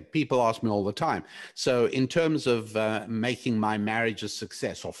important thing. People ask me all the time. So in terms of making my marriage a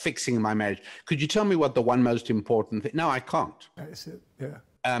success or fixing my marriage, could you tell me what the one most important thing? No, I can't. That's it. Yeah.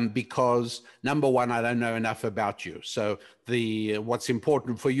 Because number one, I don't know enough about you. So what's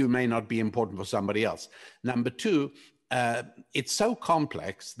important for you may not be important for somebody else. Number two, it's so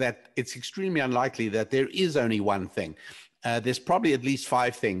complex that it's extremely unlikely that there is only one thing. There's probably at least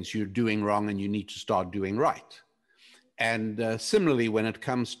 5 things you're doing wrong and you need to start doing right. And similarly, when it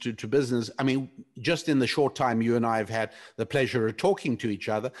comes to business, I mean, just in the short time you and I have had the pleasure of talking to each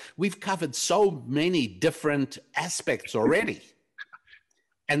other, we've covered so many different aspects already.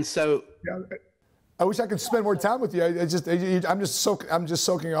 And so, I wish I could spend more time with you. I'm just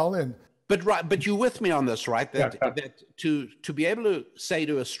soaking it all in. But you're with me on this, right? That to be able to say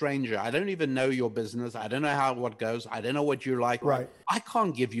to a stranger, I don't even know your business, I don't know what goes, I don't know what you're like. Right. I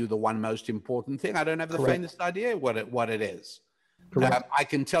can't give you the one most important thing. I don't have the faintest idea what it is. I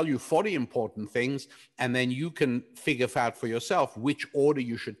can tell you 40 important things, and then you can figure out for yourself which order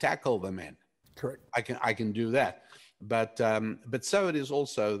you should tackle them in. Correct. I can do that. But so it is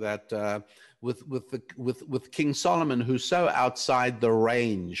also that with King Solomon, who's so outside the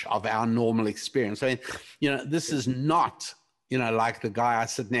range of our normal experience. I mean, this is not, like the guy I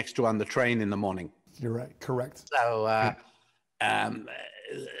sit next to on the train in the morning. You're right. Correct. So,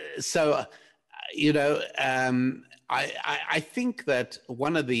 I think that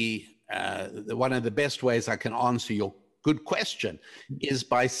one of the best ways I can answer your good question is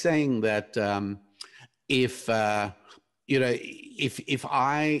by saying that if I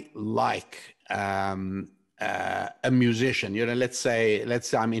like a musician, let's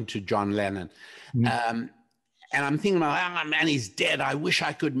say I'm into John Lennon, and I'm thinking about, man, he's dead. I wish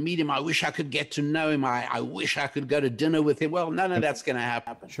I could meet him. I wish I could get to know him. I wish I could go to dinner with him. Well, none of that's going to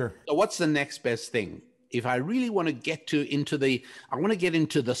happen. Sure. So what's the next best thing? If I really want to get into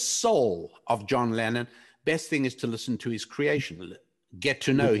the soul of John Lennon, best thing is to listen to his creation, get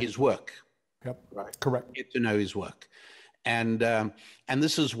to know his work. Yep. Right. Correct. Get to know his work. And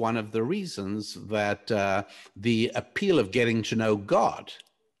this is one of the reasons that the appeal of getting to know God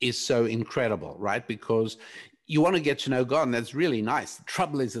is so incredible, right? Because you want to get to know God, and that's really nice. The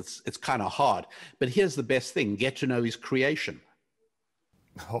trouble is it's kind of hard. But here's the best thing: get to know his creation.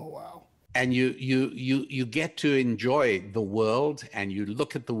 Oh, wow. And you get to enjoy the world, and you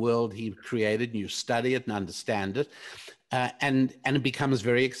look at the world he created, and you study it and understand it. And it becomes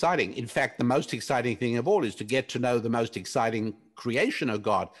very exciting. In fact, the most exciting thing of all is to get to know the most exciting creation of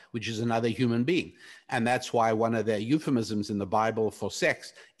God, which is another human being. And that's why one of the euphemisms in the Bible for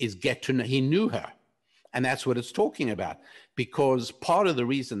sex is get to know. He knew her. And that's what it's talking about. Because part of the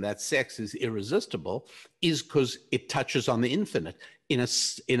reason that sex is irresistible is because it touches on the infinite. In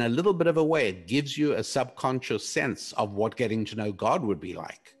a little bit of a way, it gives you a subconscious sense of what getting to know God would be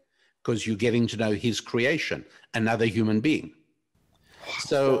like, because you're getting to know his creation, another human being.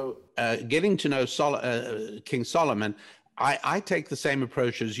 So getting to know King Solomon, I take the same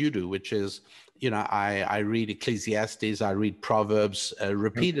approach as you do, which is, I read Ecclesiastes, I read Proverbs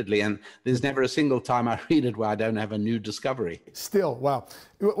repeatedly, and there's never a single time I read it where I don't have a new discovery. Still, wow.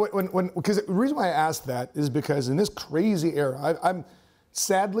 Because the reason why I asked that is because in this crazy era, I'm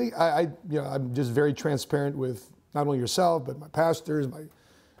sadly, I'm just very transparent with not only yourself, but my pastors,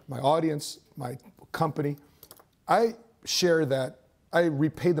 my audience, my company. I share that I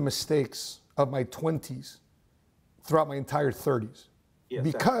repay the mistakes of my 20s throughout my entire 30s.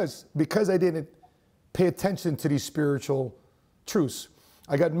 Yes, because I didn't pay attention to these spiritual truths.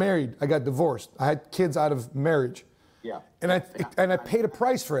 I got married, I got divorced, I had kids out of marriage. Yeah. And I paid a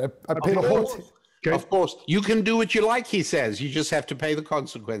price for it. I paid a whole Okay. Of course, you can do what you like, he says. You just have to pay the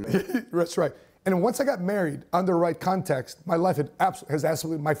consequences. That's right. And once I got married, under the right context, my life has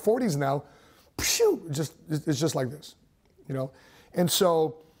absolutely, my 40s now, it's just like this, And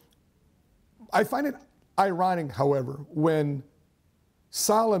so I find it ironic, however, when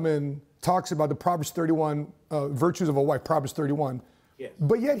Solomon talks about the Proverbs 31 virtues of a wife, Proverbs 31, yes.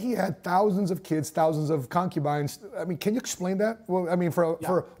 But yet he had thousands of kids, thousands of concubines. I mean, can you explain that? Well, I mean, for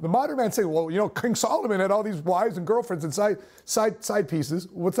the modern man saying, well, King Solomon had all these wives and girlfriends and side pieces.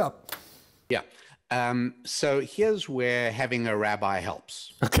 What's up? Yeah. So here's where having a rabbi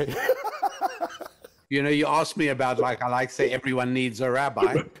helps. Okay. You asked me about, I like to say everyone needs a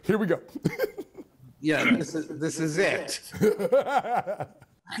rabbi. Here we go. This is it.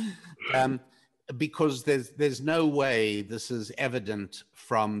 Because there's no way this is evident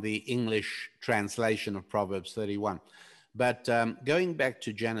from the English translation of Proverbs 31. But going back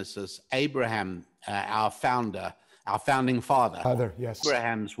to Genesis, Abraham, our founding father, yes.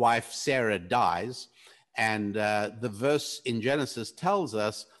 Abraham's wife Sarah dies, and the verse in Genesis tells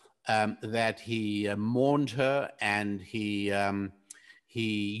us that he mourned her and he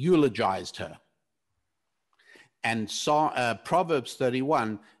eulogized her. And Proverbs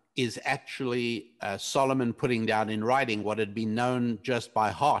 31 is actually Solomon putting down in writing what had been known just by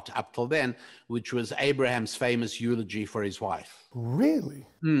heart up till then, which was Abraham's famous eulogy for his wife. Really?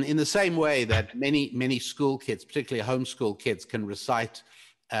 In the same way that many school kids, particularly homeschool kids, can recite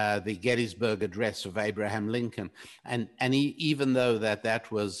the Gettysburg Address of Abraham Lincoln. And even though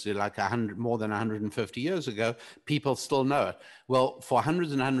that was more than 150 years ago, people still know it. Well, for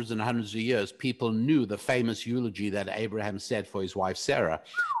hundreds and hundreds and hundreds of years, people knew the famous eulogy that Abraham said for his wife Sarah.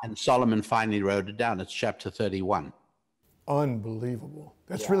 And Solomon finally wrote it down. It's chapter 31. Unbelievable.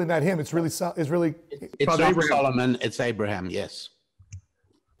 That's really not him. It's not Solomon, it's Abraham, yes.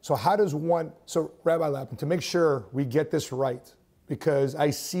 So Rabbi Lapin, to make sure we get this right, because I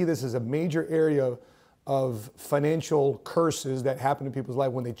see this as a major area of financial curses that happen in people's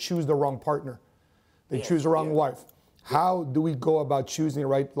life when they choose the wrong partner. They choose the wrong wife. How do we go about choosing the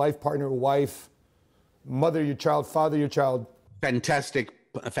right life partner, wife, mother your child, father your child? Fantastic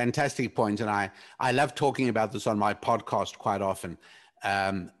point. And I love talking about this on my podcast quite often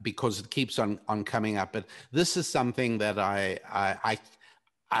because it keeps on coming up. But this is something that I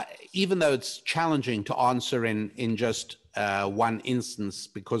even though it's challenging to answer in just one instance,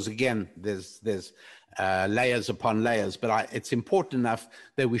 because again, there's layers upon layers, but it's important enough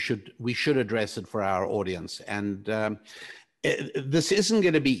that we should address it for our audience. And this isn't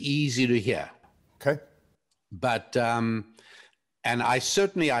going to be easy to hear. Okay. But and I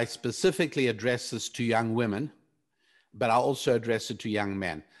specifically address this to young women, but I also address it to young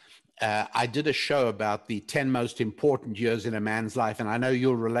men. I did a show about the 10 most important years in a man's life, and I know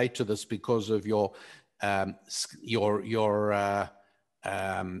you'll relate to this because of your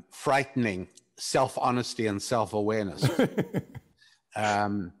frightening self-honesty and self-awareness.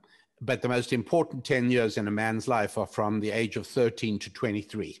 But the most important 10 years in a man's life are from the age of 13 to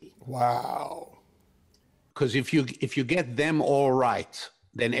 23. Wow. Because if you get them all right,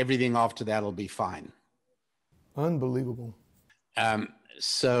 then everything after that will be fine. Unbelievable.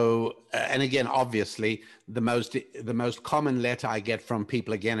 So, and again, obviously, the most common letter I get from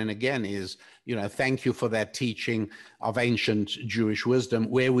people again and again is, thank you for that teaching of ancient Jewish wisdom.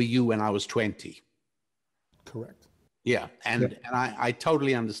 Where were you when I was 20? Correct. Yeah, and I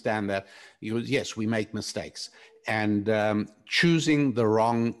totally understand that. Yes, we make mistakes. And choosing the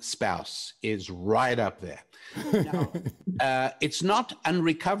wrong spouse is right up there. Now, it's not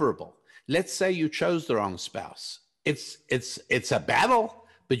unrecoverable. Let's say you chose the wrong spouse. It's a battle,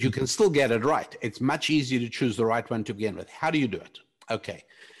 but you can still get it right. It's much easier to choose the right one to begin with. How do you do it? Okay.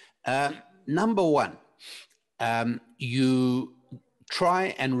 Number one, you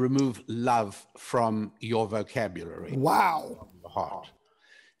try and remove love from your vocabulary. Wow. Heart.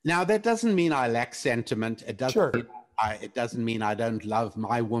 Now, that doesn't mean I lack sentiment. It doesn't mean It doesn't mean I don't love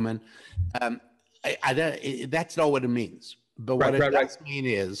my woman. I don't. That's not what it means. But what it does mean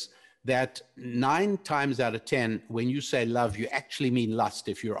is that 9 times out of 10, when you say love, you actually mean lust.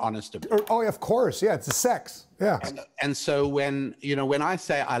 If you're honest about it. Oh, of course, yeah, it's the sex, yeah. And so when I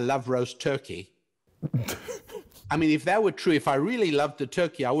say I love roast turkey, I mean, if that were true, if I really loved the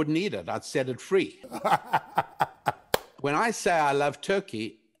turkey, I wouldn't eat it. I'd set it free. When I say I love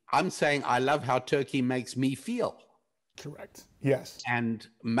turkey, I'm saying I love how turkey makes me feel. Correct. Yes. And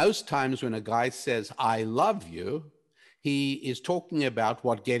most times when a guy says, I love you, he is talking about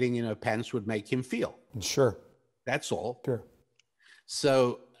what getting in her pants would make him feel. Sure. That's all. Sure.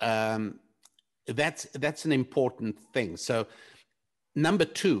 So that's an important thing. So number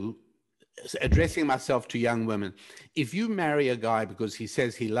 2, addressing myself to young women, if you marry a guy because he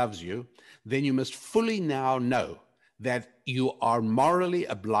says he loves you, then you must fully now know that you are morally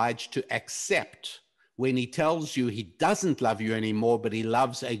obliged to accept when he tells you he doesn't love you anymore, but he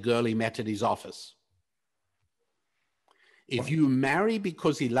loves a girl he met at his office. If you marry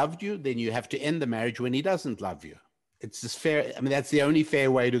because he loved you, then you have to end the marriage when he doesn't love you. It's just fair. I mean, that's the only fair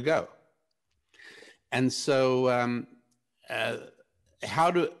way to go. And so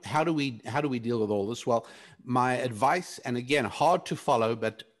how do we deal with all this? Well, my advice, and again, hard to follow,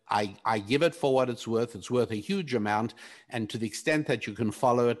 but I give it for what it's worth. It's worth a huge amount. And to the extent that you can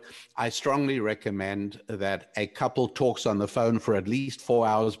follow it, I strongly recommend that a couple talks on the phone for at least 4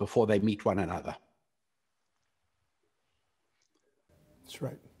 hours before they meet one another. That's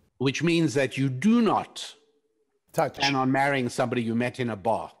right. Which means that you do not plan on marrying somebody you met in a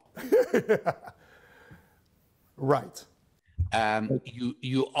bar. Right.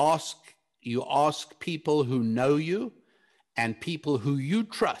 You ask people who know you and people who you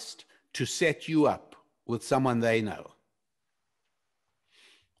trust to set you up with someone they know.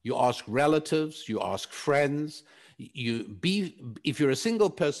 You ask relatives, you ask friends. If you're a single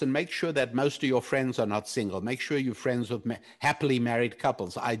person, make sure that most of your friends are not single. Make sure you're friends with happily married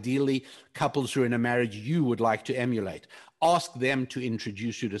couples, ideally couples who are in a marriage you would like to emulate. Ask them to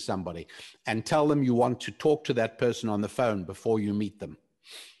introduce you to somebody and tell them you want to talk to that person on the phone before you meet them.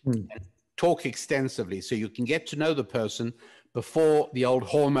 And talk extensively so you can get to know the person before the old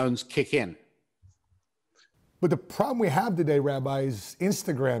hormones kick in. But the problem we have today, Rabbi, is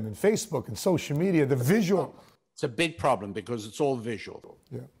Instagram and Facebook and social media, the visual. It's a big problem because it's all visual.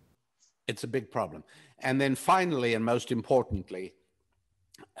 Yeah. It's a big problem. And then finally, and most importantly,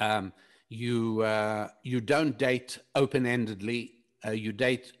 you don't date open-endedly. You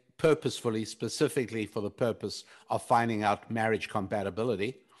date purposefully, specifically for the purpose of finding out marriage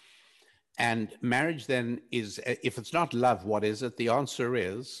compatibility. And marriage then is, if it's not love, what is it? The answer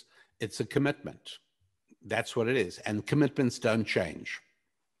is, it's a commitment. That's what it is. And commitments don't change.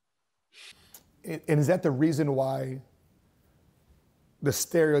 And is that the reason why the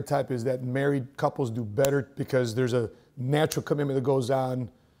stereotype is that married couples do better because there's a natural commitment that goes on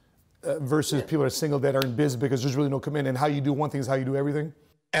versus people that are single that are in business because there's really no commitment, and how you do one thing is how you do everything?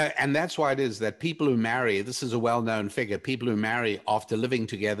 And that's why it is that people who marry, this is a well-known figure, people who marry after living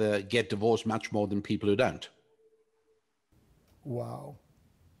together get divorced much more than people who don't. Wow.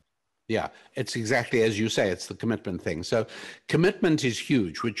 Yeah, it's exactly as you say, it's the commitment thing. So commitment is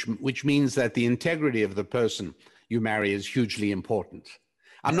huge, which means that the integrity of the person you marry is hugely important.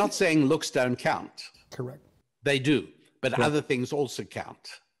 I'm not saying looks don't count. Correct. They do, but other things also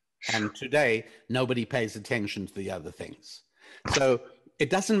count. And today, nobody pays attention to the other things. So it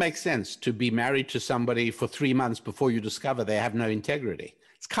doesn't make sense to be married to somebody for 3 months before you discover they have no integrity.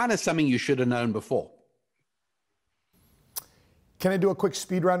 It's kind of something you should have known before. Can I do a quick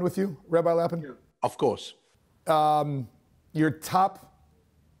speed round with you, Rabbi Lapin? Yeah. Of course. Your top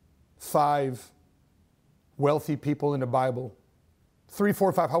 5 wealthy people in the Bible, 3,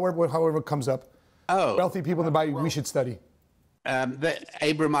 4, 5, however it comes up. Oh, wealthy people in the Bible we should study.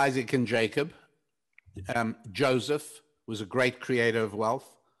 Abram, Isaac, and Jacob. Joseph was a great creator of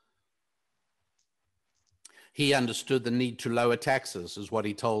wealth. He understood the need to lower taxes, is what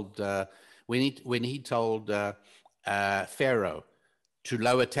he told when he told Pharaoh to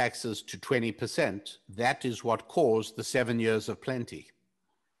lower taxes to 20%. That is what caused the 7 years of plenty.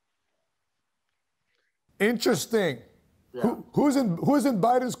 Interesting. Yeah. Who's in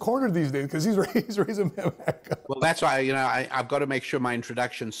Biden's corner these days? Because he's raising back up. Well, that's why I've got to make sure my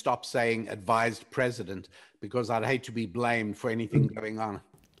introduction stops saying advised president, because I'd hate to be blamed for anything going on.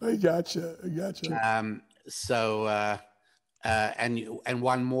 I gotcha. And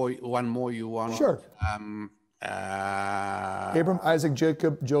one more you want? Sure. Abram, Isaac,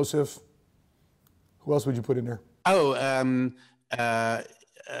 Jacob, Joseph. Who else would you put in there? Oh,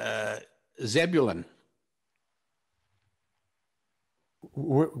 Zebulun.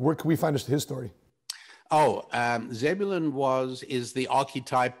 Where can we find his story? Oh, Zebulun is the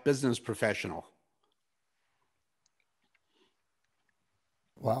archetype business professional.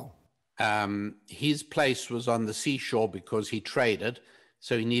 Wow. His place was on the seashore because he traded,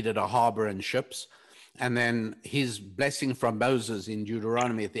 so he needed a harbor and ships. And then his blessing from Moses in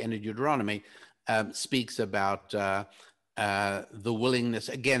Deuteronomy, at the end of Deuteronomy, speaks about the willingness.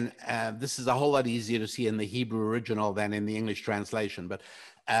 Again, this is a whole lot easier to see in the Hebrew original than in the English translation, but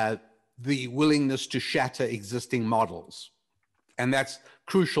the willingness to shatter existing models. And that's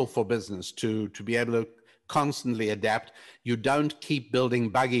crucial for business, to be able to constantly adapt. You don't keep building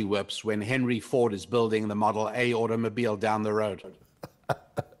buggy whips when Henry Ford is building the Model A automobile down the road.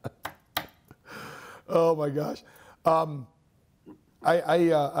 Oh my gosh.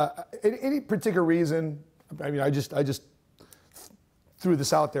 Any particular reason, I mean, I just threw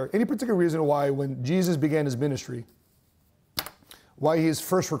this out there. Any particular reason why when Jesus began his ministry, why his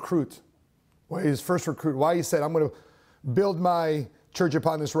first recruit, why he said, I'm going to build my church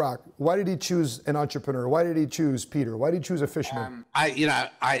upon this rock? Why did he choose an entrepreneur? Why did he choose Peter? Why did he choose a fisherman?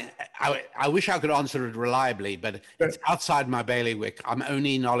 I wish I could answer it reliably, but it's outside my bailiwick. I'm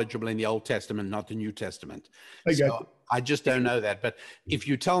only knowledgeable in the Old Testament, not the New Testament. I just don't know that. But if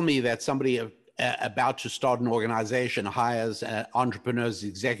you tell me that somebody about to start an organization hires an entrepreneur as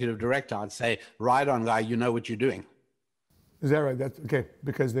executive director, I'd say, right on, guy, you know what you're doing. Is that right? That's okay,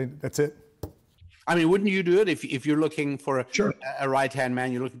 because that's it. I mean, wouldn't you do it if you're looking for a right-hand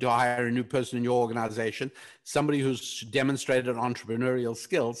man, you're looking to hire a new person in your organization, somebody who's demonstrated entrepreneurial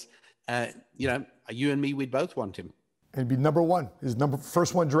skills, you and me, we'd both want him. And be number one,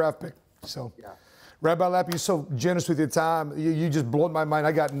 first one draft pick. So, yeah. Rabbi Lapin, you're so generous with your time. You just blew my mind.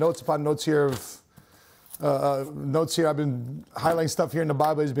 I got notes upon notes here I've been highlighting stuff here in the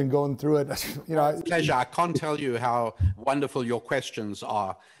Bible. He's been going through it. Pleasure. I can't tell you how wonderful your questions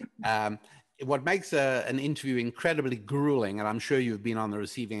are. What makes an interview incredibly grueling, and I'm sure you've been on the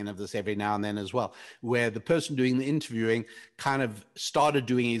receiving end of this every now and then as well, where the person doing the interviewing kind of started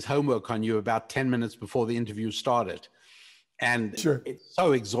doing his homework on you about 10 minutes before the interview started. And it's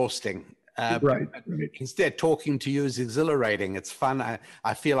so exhausting. Right. Instead, talking to you is exhilarating. It's fun.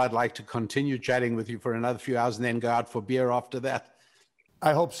 I feel I'd like to continue chatting with you for another few hours and then go out for beer after that.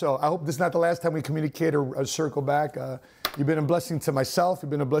 I hope so. I hope this is not the last time we communicate or circle back. You've been a blessing to myself.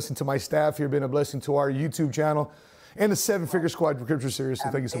 You've been a blessing to my staff. You've been a blessing to our YouTube channel and the 7-Figure Squad for Scripture Series. So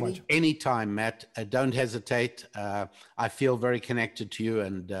thank you so much. Anytime, Matt. Don't hesitate. I feel very connected to you,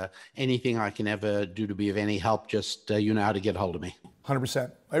 and anything I can ever do to be of any help, just you know how to get hold of me.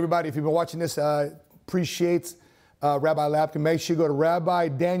 100%. Everybody, if you've been watching this, appreciate Rabbi Lapin. Make sure you go to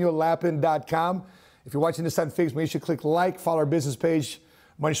RabbiDanielLapin.com. If you're watching this on Facebook, make sure you click like, follow our business page.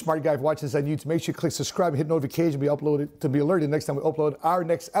 Money Smart Guy, if you're watching this on YouTube, make sure you click subscribe, hit notification, to be alerted next time we upload our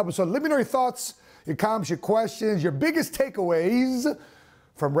next episode. Let me know your thoughts, your comments, your questions, your biggest takeaways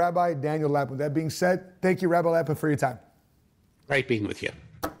from Rabbi Daniel Lapin. With that being said, thank you, Rabbi Lapin, for your time. Great being with you.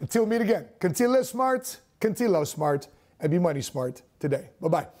 Until we meet again, continue to live smart, continue to love smart, and be money smart today.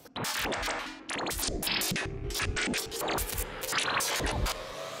 Bye-bye.